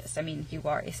geoscientist. I mean, you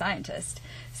are a scientist.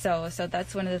 So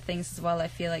that's one of the things as well I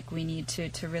feel like we need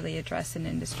to really address in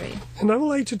industry. And I would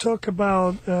like to talk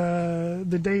about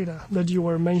the data that you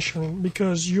were mentioning,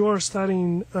 because you are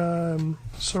studying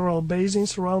several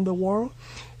basins around the world.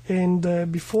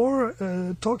 And before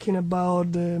talking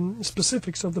about the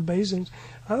specifics of the basins,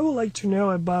 I would like to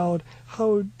know about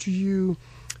how do you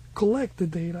collect the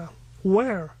data?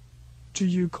 Where do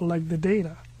you collect the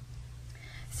data?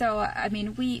 So, I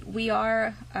mean, we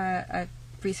are a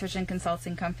research and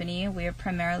consulting company. We are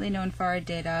primarily known for our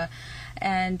data.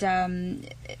 And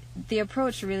the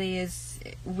approach really is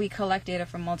we collect data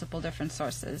from multiple different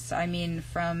sources. I mean,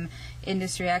 from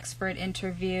industry expert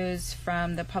interviews,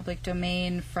 from the public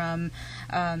domain, from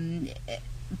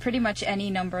pretty much any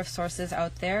number of sources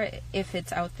out there. If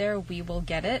it's out there, we will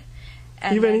get it.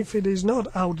 And even if it is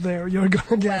not out there, you're going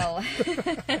to get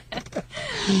it.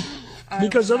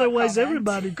 Because otherwise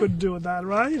everybody could do that,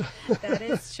 right? That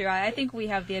is true. I think we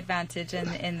have the advantage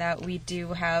in that we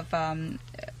do have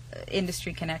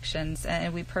industry connections,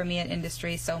 and we permeate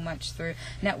industry so much through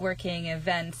networking,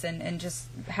 events, and just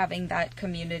having that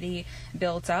community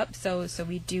built up. So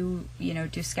we do, you know,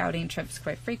 do scouting trips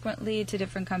quite frequently to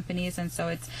different companies, and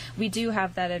so we do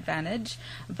have that advantage.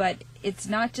 But it's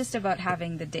not just about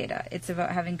having the data. It's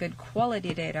about having good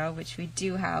quality data, which we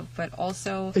do have, but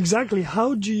also... Exactly.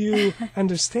 How do you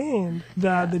understand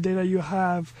that the data you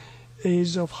have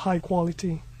is of high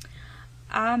quality?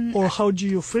 Or how do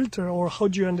you filter, or how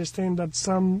do you understand that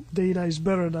some data is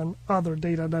better than other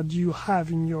data that you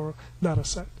have in your data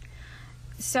set?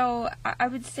 So I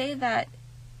would say that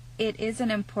it is an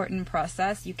important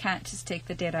process. You can't just take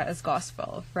the data as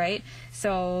gospel, right?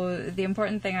 So the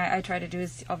important thing I try to do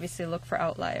is obviously look for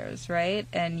outliers, right?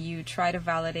 And you try to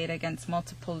validate against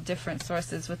multiple different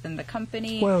sources within the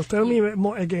company. Well, tell me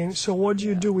more again. So what do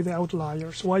you do with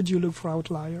outliers? Why do you look for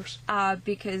outliers?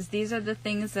 Because these are the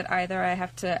things that either I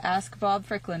have to ask Bob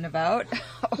Fryklund about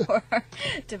or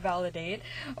to validate,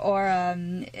 or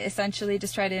essentially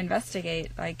just try to investigate.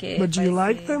 But do you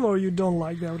like them, or you don't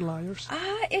like the outliers?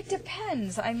 It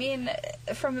depends. I mean,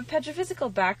 from a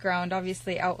petrophysical background,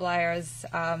 obviously outliers,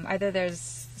 either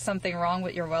there's something wrong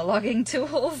with your well logging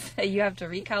tools that you have to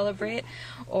recalibrate,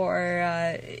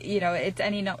 or, you know, it's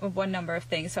one number of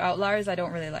things. So outliers, I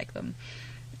don't really like them.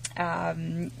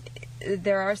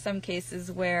 There are some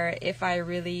cases where if I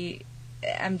really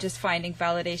am just finding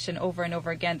validation over and over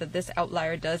again that this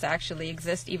outlier does actually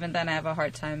exist, even then I have a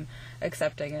hard time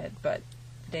accepting it. But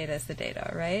data is the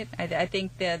data, right? I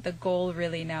think the goal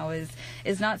really now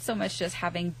is not so much just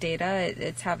having data,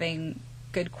 it's having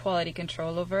good quality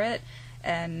control over it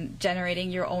and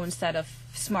generating your own set of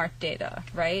smart data,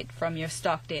 right, from your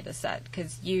stock data set.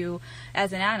 Because you,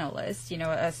 as an analyst, you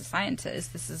know, as a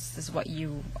scientist, this is what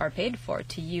you are paid for,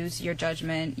 to use your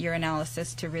judgment, your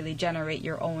analysis to really generate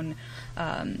your own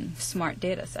smart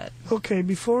data set. Okay,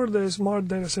 before the smart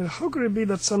data set, how could it be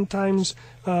that sometimes,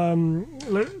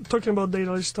 talking about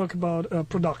data, let's talk about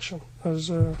production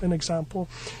as an example.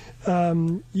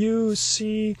 You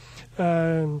see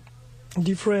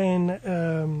different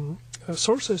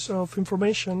sources of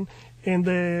information, and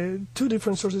the two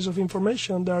different sources of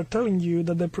information that are telling you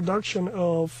that the production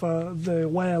of the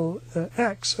well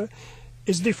X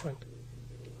is different.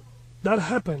 That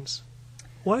happens.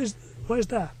 Why is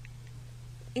that?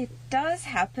 It does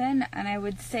happen, and I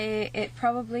would say it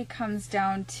probably comes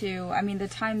down to, I mean, the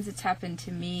times it's happened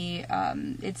to me,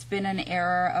 it's been an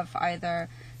error of either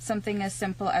something as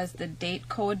simple as the date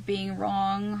code being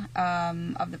wrong,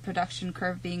 of the production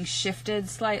curve being shifted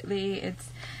slightly.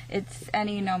 It's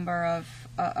any number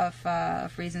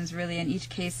of reasons really, and each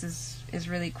case is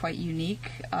really quite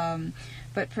unique.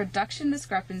 But production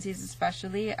discrepancies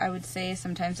especially, I would say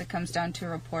sometimes it comes down to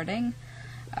reporting.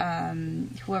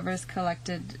 Whoever's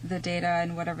collected the data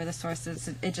and whatever the source is,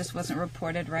 it just wasn't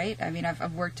reported right. I mean,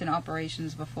 I've worked in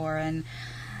operations before, and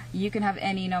you can have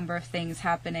any number of things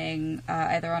happening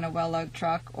either on a well log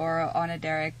truck or on a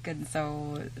derrick, and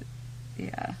so,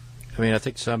 yeah. I mean, I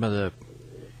think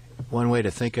one way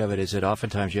to think of it is that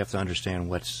oftentimes you have to understand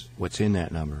what's in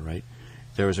that number, right?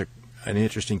 There was an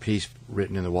interesting piece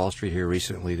written in the Wall Street here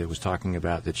recently that was talking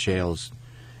about that shale's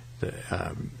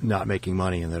not making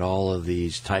money, and that all of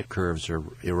these type curves are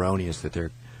erroneous, that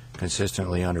they're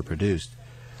consistently underproduced.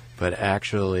 But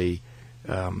actually,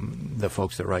 the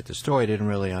folks that write the story didn't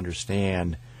really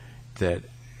understand that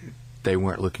they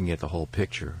weren't looking at the whole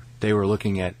picture. They were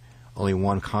looking at only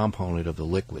one component of the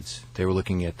liquids. They were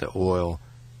looking at the oil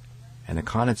and the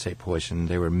condensate portion.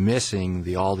 They were missing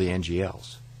all the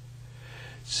NGLs.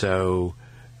 So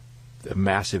a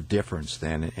massive difference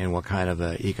then in what kind of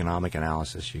economic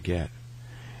analysis you get.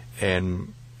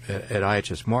 And at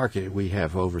IHS Markit, we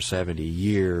have over 70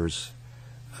 years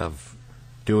of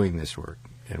doing this work,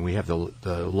 and we have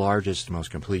the largest, most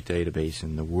complete database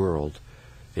in the world.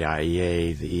 The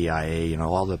IEA, the EIA,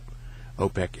 all the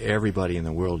OPEC, everybody in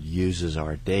the world uses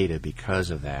our data because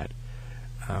of that.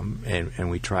 And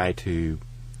we try to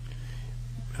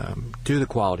do the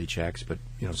quality checks, but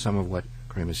some of what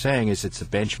Kareemah is saying is it's the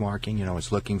benchmarking.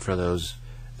 It's looking for those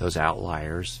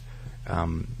outliers.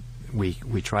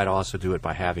 We try to also do it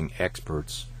by having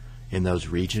experts in those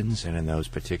regions and in those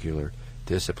particular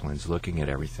disciplines looking at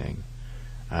everything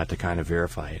to kind of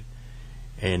verify it.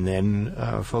 And then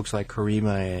folks like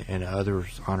Kareemah and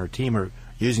others on her team are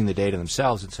using the data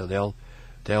themselves, and so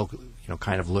they'll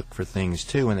kind of look for things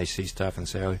too when they see stuff, and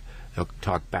say, they'll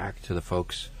talk back to the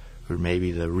folks who are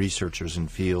maybe the researchers in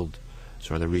field,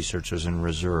 or the researchers in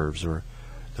reserves, or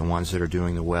the ones that are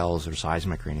doing the wells or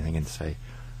seismic or anything, and say,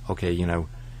 okay,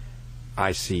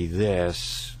 I see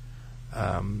this,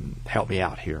 help me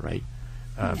out here, right?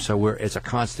 So it's a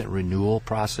constant renewal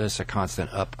process, a constant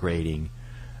upgrading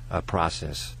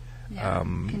process. Yeah,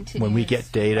 when we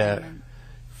get data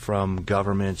from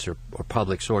governments or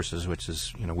public sources, which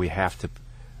is, we have to,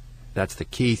 that's the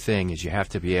key thing, is you have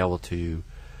to be able to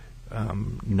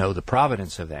know the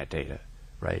provenance of that data,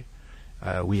 right?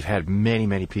 We've had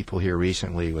many people here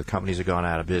recently with companies that have gone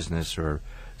out of business, or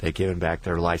they've given back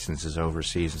their licenses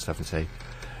overseas and stuff, and say,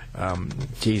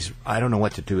 geez, I don't know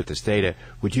what to do with this data.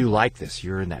 Would you like this?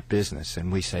 You're in that business.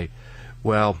 And we say,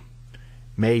 well,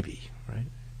 maybe, right?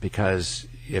 Because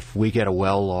if we get a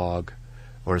well log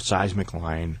or a seismic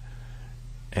line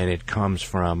and it comes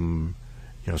from,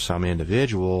 some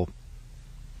individual,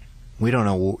 we don't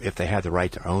know if they have the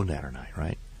right to own that or not,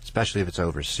 right? Especially if it's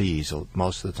overseas.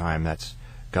 Most of the time that's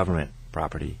government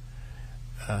property.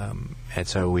 And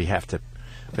so we have to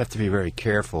be very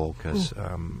careful, because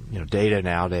data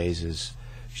nowadays is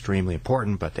extremely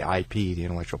important, but the IP, the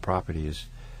intellectual property,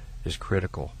 is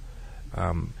critical.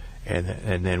 And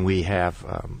then we have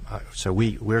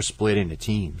we're split into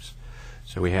teams.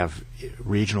 So we have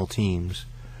regional teams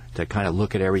that kind of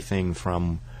look at everything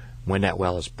from when that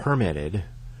well is permitted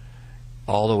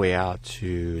all the way out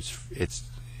to its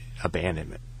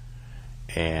abandonment.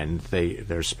 And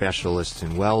they're specialists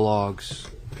in well logs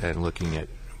and looking at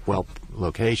well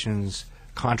locations,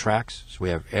 contracts. So we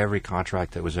have every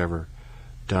contract that was ever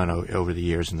done over the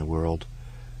years in the world,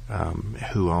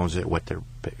 who owns it, what they're,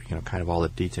 kind of all the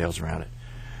details around it.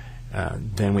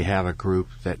 Then we have a group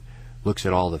that looks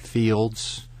at all the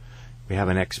fields. We have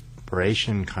an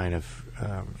exploration kind of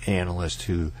analyst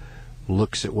who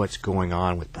looks at what's going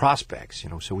on with prospects.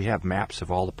 So we have maps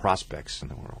of all the prospects in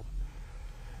the world.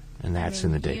 And that's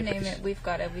in the database. You name it, we've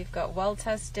got it. We've got well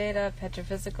test data,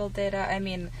 petrophysical data. I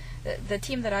mean, the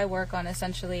team that I work on,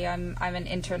 essentially, I'm an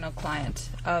internal client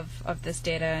of this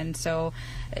data, and so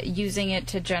using it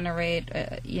to generate,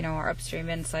 our upstream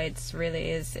insights really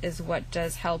is what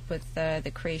does help with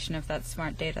the creation of that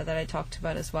smart data that I talked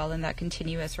about as well, and that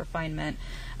continuous refinement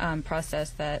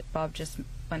process that Bob just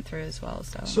went through as well.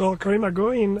 So Kareemah,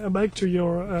 going back to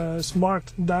your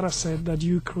smart data set that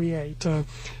you create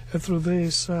through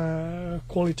this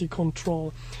quality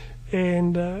control,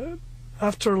 and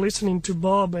after listening to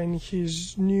Bob and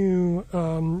his new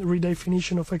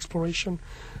redefinition of exploration,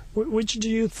 which do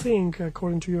you think,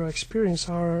 according to your experience,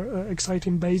 are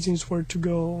exciting basins where to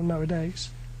go nowadays?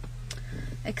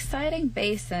 Exciting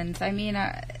basins. I mean,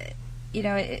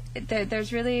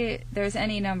 there's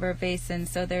any number of basins.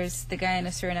 So there's the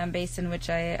Guyana-Suriname Basin, which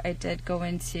I did go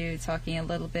into talking a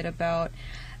little bit about,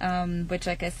 which,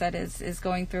 like I said, is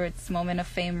going through its moment of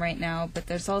fame right now. But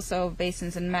there's also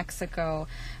basins in Mexico,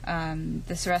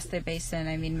 the Sureste Basin.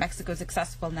 I mean, Mexico's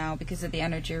accessible now because of the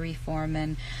energy reform,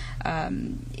 and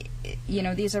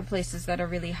these are places that are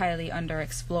really highly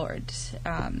underexplored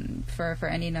for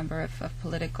any number of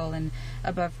political and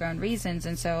above ground reasons.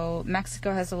 And so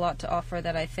Mexico has a lot to offer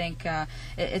that I think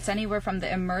it's anywhere from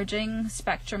the emerging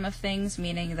spectrum of things,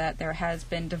 meaning that there has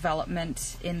been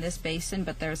development in this basin,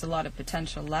 but there's a lot of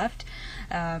potential left.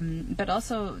 But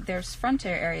also there's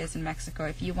frontier areas in Mexico.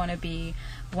 If you want to be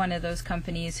one of those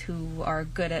companies who are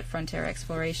good at frontier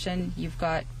exploration, you've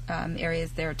got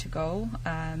areas there to go.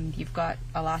 You've got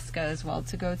Alaska as well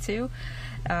to go to.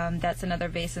 That's another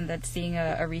basin that's seeing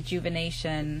a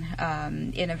rejuvenation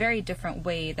in a very different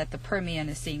way that the Permian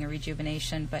is seeing a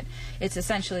rejuvenation, but it's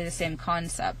essentially the same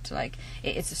concept. Like,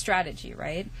 it's a strategy,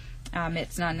 right?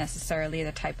 It's not necessarily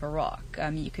the type of rock.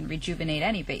 You can rejuvenate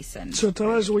any basin. So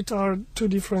tell us, what are two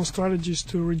different strategies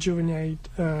to rejuvenate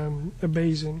a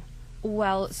basin?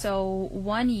 Well, so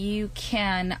one, you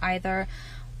can either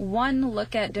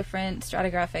look at different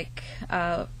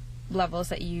stratigraphic levels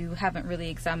that you haven't really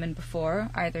examined before,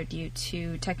 either due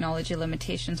to technology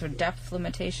limitations or depth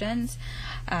limitations.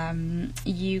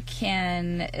 You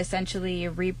can essentially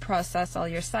reprocess all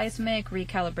your seismic,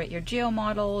 recalibrate your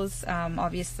geomodels,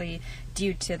 obviously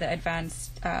due to the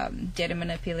advanced data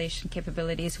manipulation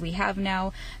capabilities we have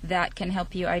now, that can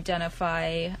help you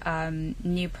identify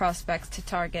new prospects to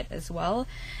target as well.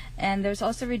 And there's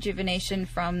also rejuvenation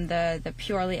from the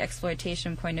purely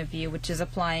exploitation point of view, which is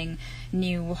applying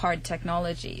new hard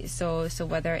technology. So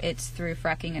whether it's through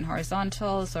fracking and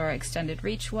horizontals or extended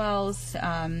reach wells,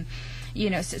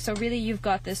 so really you've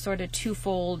got this sort of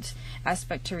twofold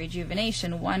aspect to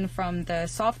rejuvenation. One from the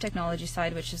soft technology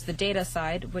side, which is the data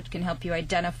side, which can help you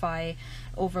identify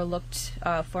overlooked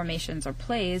formations or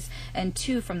plays, and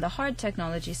two from the hard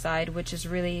technology side, which is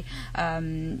really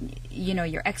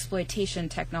your exploitation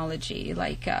technology,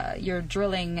 like your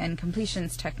drilling and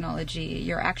completions technology,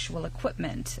 your actual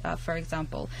equipment, for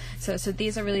example. So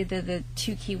these are really the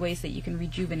two key ways that you can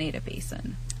rejuvenate a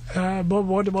basin. Bob,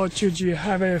 what about you? Do you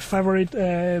have a favorite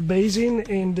basin?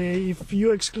 And if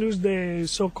you exclude the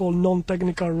so-called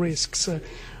non-technical risks,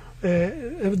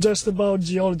 just about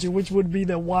geology, which would be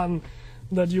the one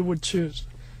that you would choose?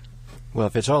 Well,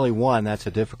 if it's only one, that's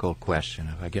a difficult question.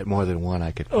 If I get more than one,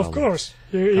 I could probably... Of course.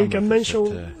 You can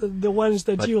mention the ones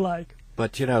that you like.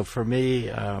 But, for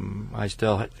me, I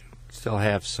still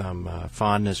have some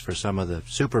fondness for some of the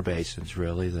super basins,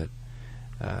 really, that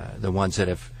the ones that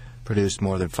have produced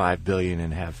more than 5 billion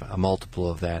and have a multiple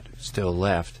of that still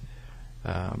left.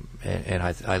 And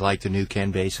I like the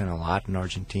Neuquén Basin a lot in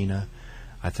Argentina.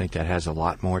 I think that has a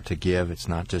lot more to give. It's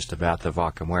not just about the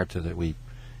Vaca Muerta that we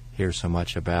hear so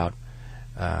much about.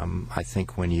 I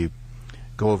think when you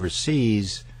go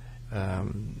overseas,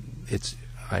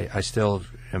 I still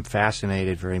am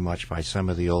fascinated very much by some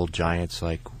of the old giants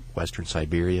like Western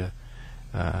Siberia.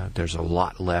 There's a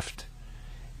lot left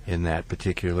in that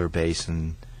particular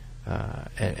basin,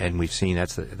 and we've seen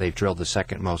they've drilled the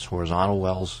second most horizontal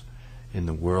wells in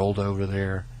the world over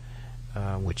there,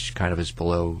 which kind of is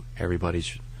below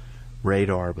everybody's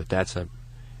radar, but that's a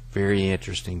very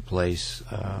interesting place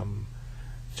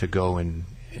to go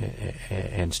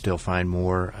and still find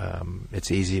more.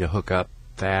 It's easy to hook up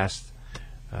fast.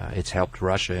 It's helped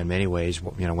Russia in many ways,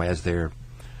 as they're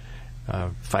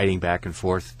fighting back and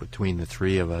forth between the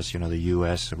three of us, the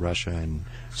U.S., Russia, and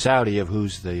Saudi, of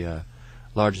who's the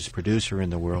largest producer in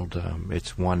the world.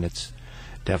 It's one that's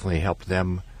definitely helped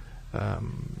them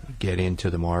get into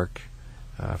the mark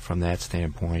from that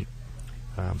standpoint.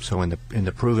 So in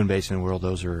the proven basin world,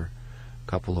 those are a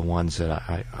couple of ones that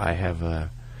I have a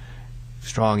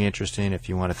strong interest in. If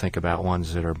you want to think about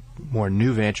ones that are more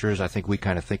new ventures, I think we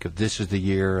kind of think of this as the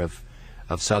year of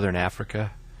Southern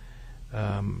Africa.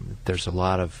 There's a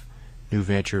lot of new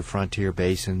venture frontier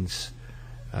basins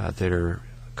that are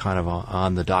kind of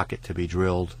on the docket to be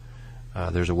drilled.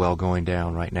 There's a well going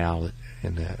down right now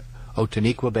in the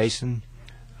Otaniqua Basin.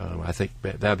 I think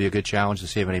that would be a good challenge to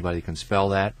see if anybody can spell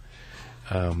that.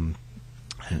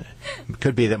 It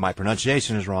could be that my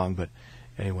pronunciation is wrong, but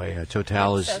anyway,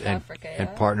 Total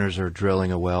and partners are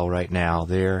drilling a well right now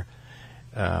there.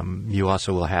 You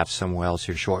also will have some wells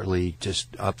here shortly just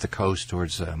up the coast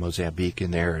towards Mozambique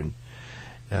in there, and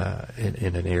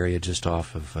in an area just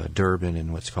off of Durban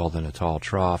in what's called the Natal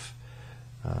Trough.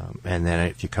 And then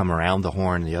if you come around the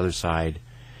Horn, the other side,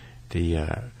 the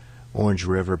Orange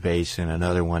River Basin,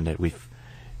 another one that we've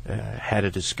had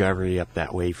a discovery up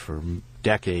that way for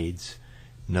decades.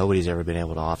 Nobody's ever been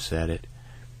able to offset it.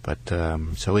 But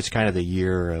so it's kind of the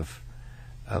year of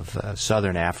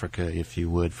southern Africa, if you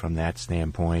would, from that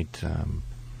standpoint.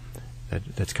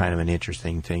 That's kind of an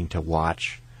interesting thing to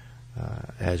watch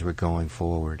as we're going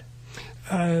forward.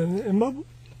 And Bob,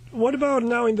 what about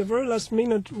now in the very last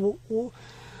minute?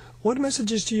 What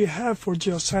messages do you have for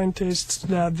geoscientists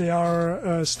that they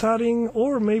are studying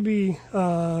or maybe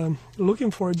looking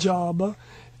for a job?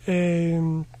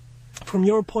 From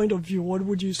your point of view, what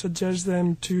would you suggest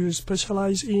them to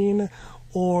specialize in,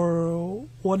 or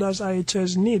what does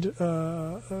IHS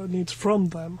needs from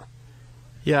them?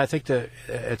 Yeah, I think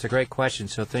it's a great question.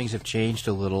 So things have changed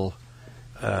a little.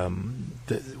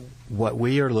 What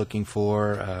we are looking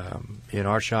for in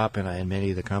our shop and in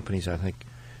many of the companies, I think,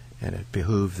 and it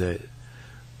behooves the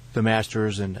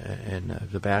masters and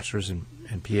the bachelors and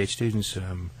PhD students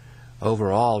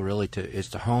overall really is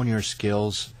to hone your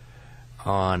skills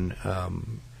on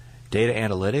data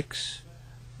analytics,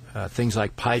 things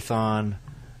like Python,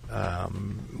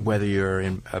 whether you're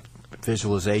in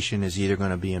visualization is either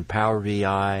going to be in Power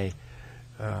BI,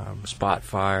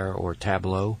 Spotfire, or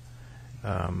Tableau.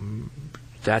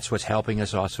 That's what's helping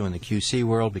us also in the QC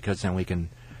world, because then we can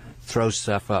throw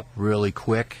stuff up really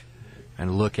quick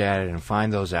and look at it and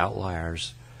find those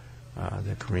outliers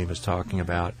that Kareemah's talking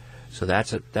about. So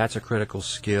that's a critical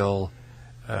skill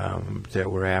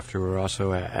that we're after. We're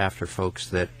also after folks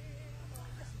that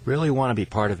really want to be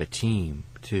part of a team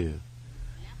too,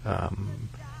 and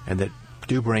that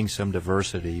do bring some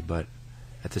diversity, but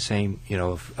at the same,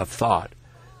 of thought,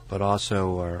 but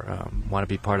also are want to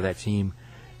be part of that team,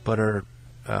 but are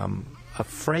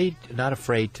not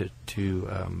afraid to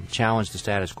challenge the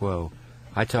status quo.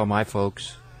 I tell my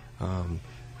folks, and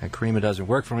Kareemah doesn't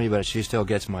work for me, but she still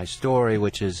gets my story,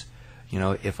 which is,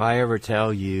 if I ever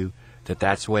tell you that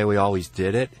that's the way we always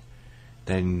did it,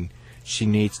 then she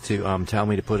needs to tell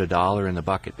me to put $1 in the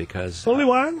bucket, because only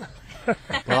one.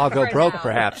 Well, I'll go For broke now.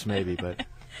 perhaps, maybe, but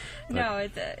No,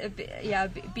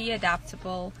 be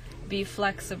adaptable, be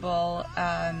flexible.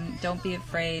 Don't be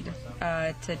afraid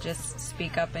to just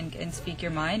speak up and speak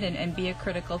your mind, and be a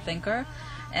critical thinker.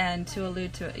 And to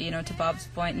allude to Bob's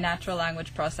point, natural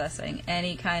language processing,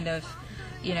 any kind of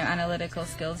analytical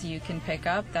skills you can pick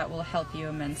up, that will help you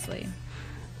immensely.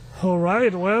 All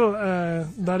right. Well,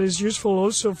 that is useful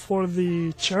also for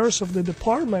the chairs of the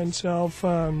departments of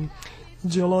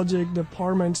geologic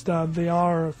departments that they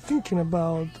are thinking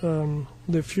about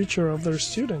the future of their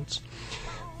students.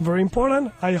 Very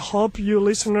important. I hope you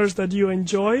listeners that you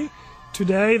enjoy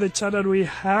today the chat that we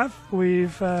have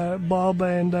with Bob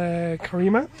and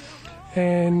Kareemah.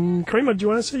 And Kareemah, do you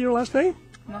want to say your last name?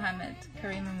 Mohamed,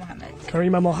 Kareemah Mohamed.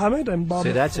 Kareemah Mohamed and Bob.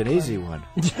 see, that's an easy one.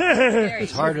 Very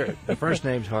It's harder. The first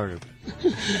name's harder.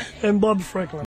 And Bob Fryklund.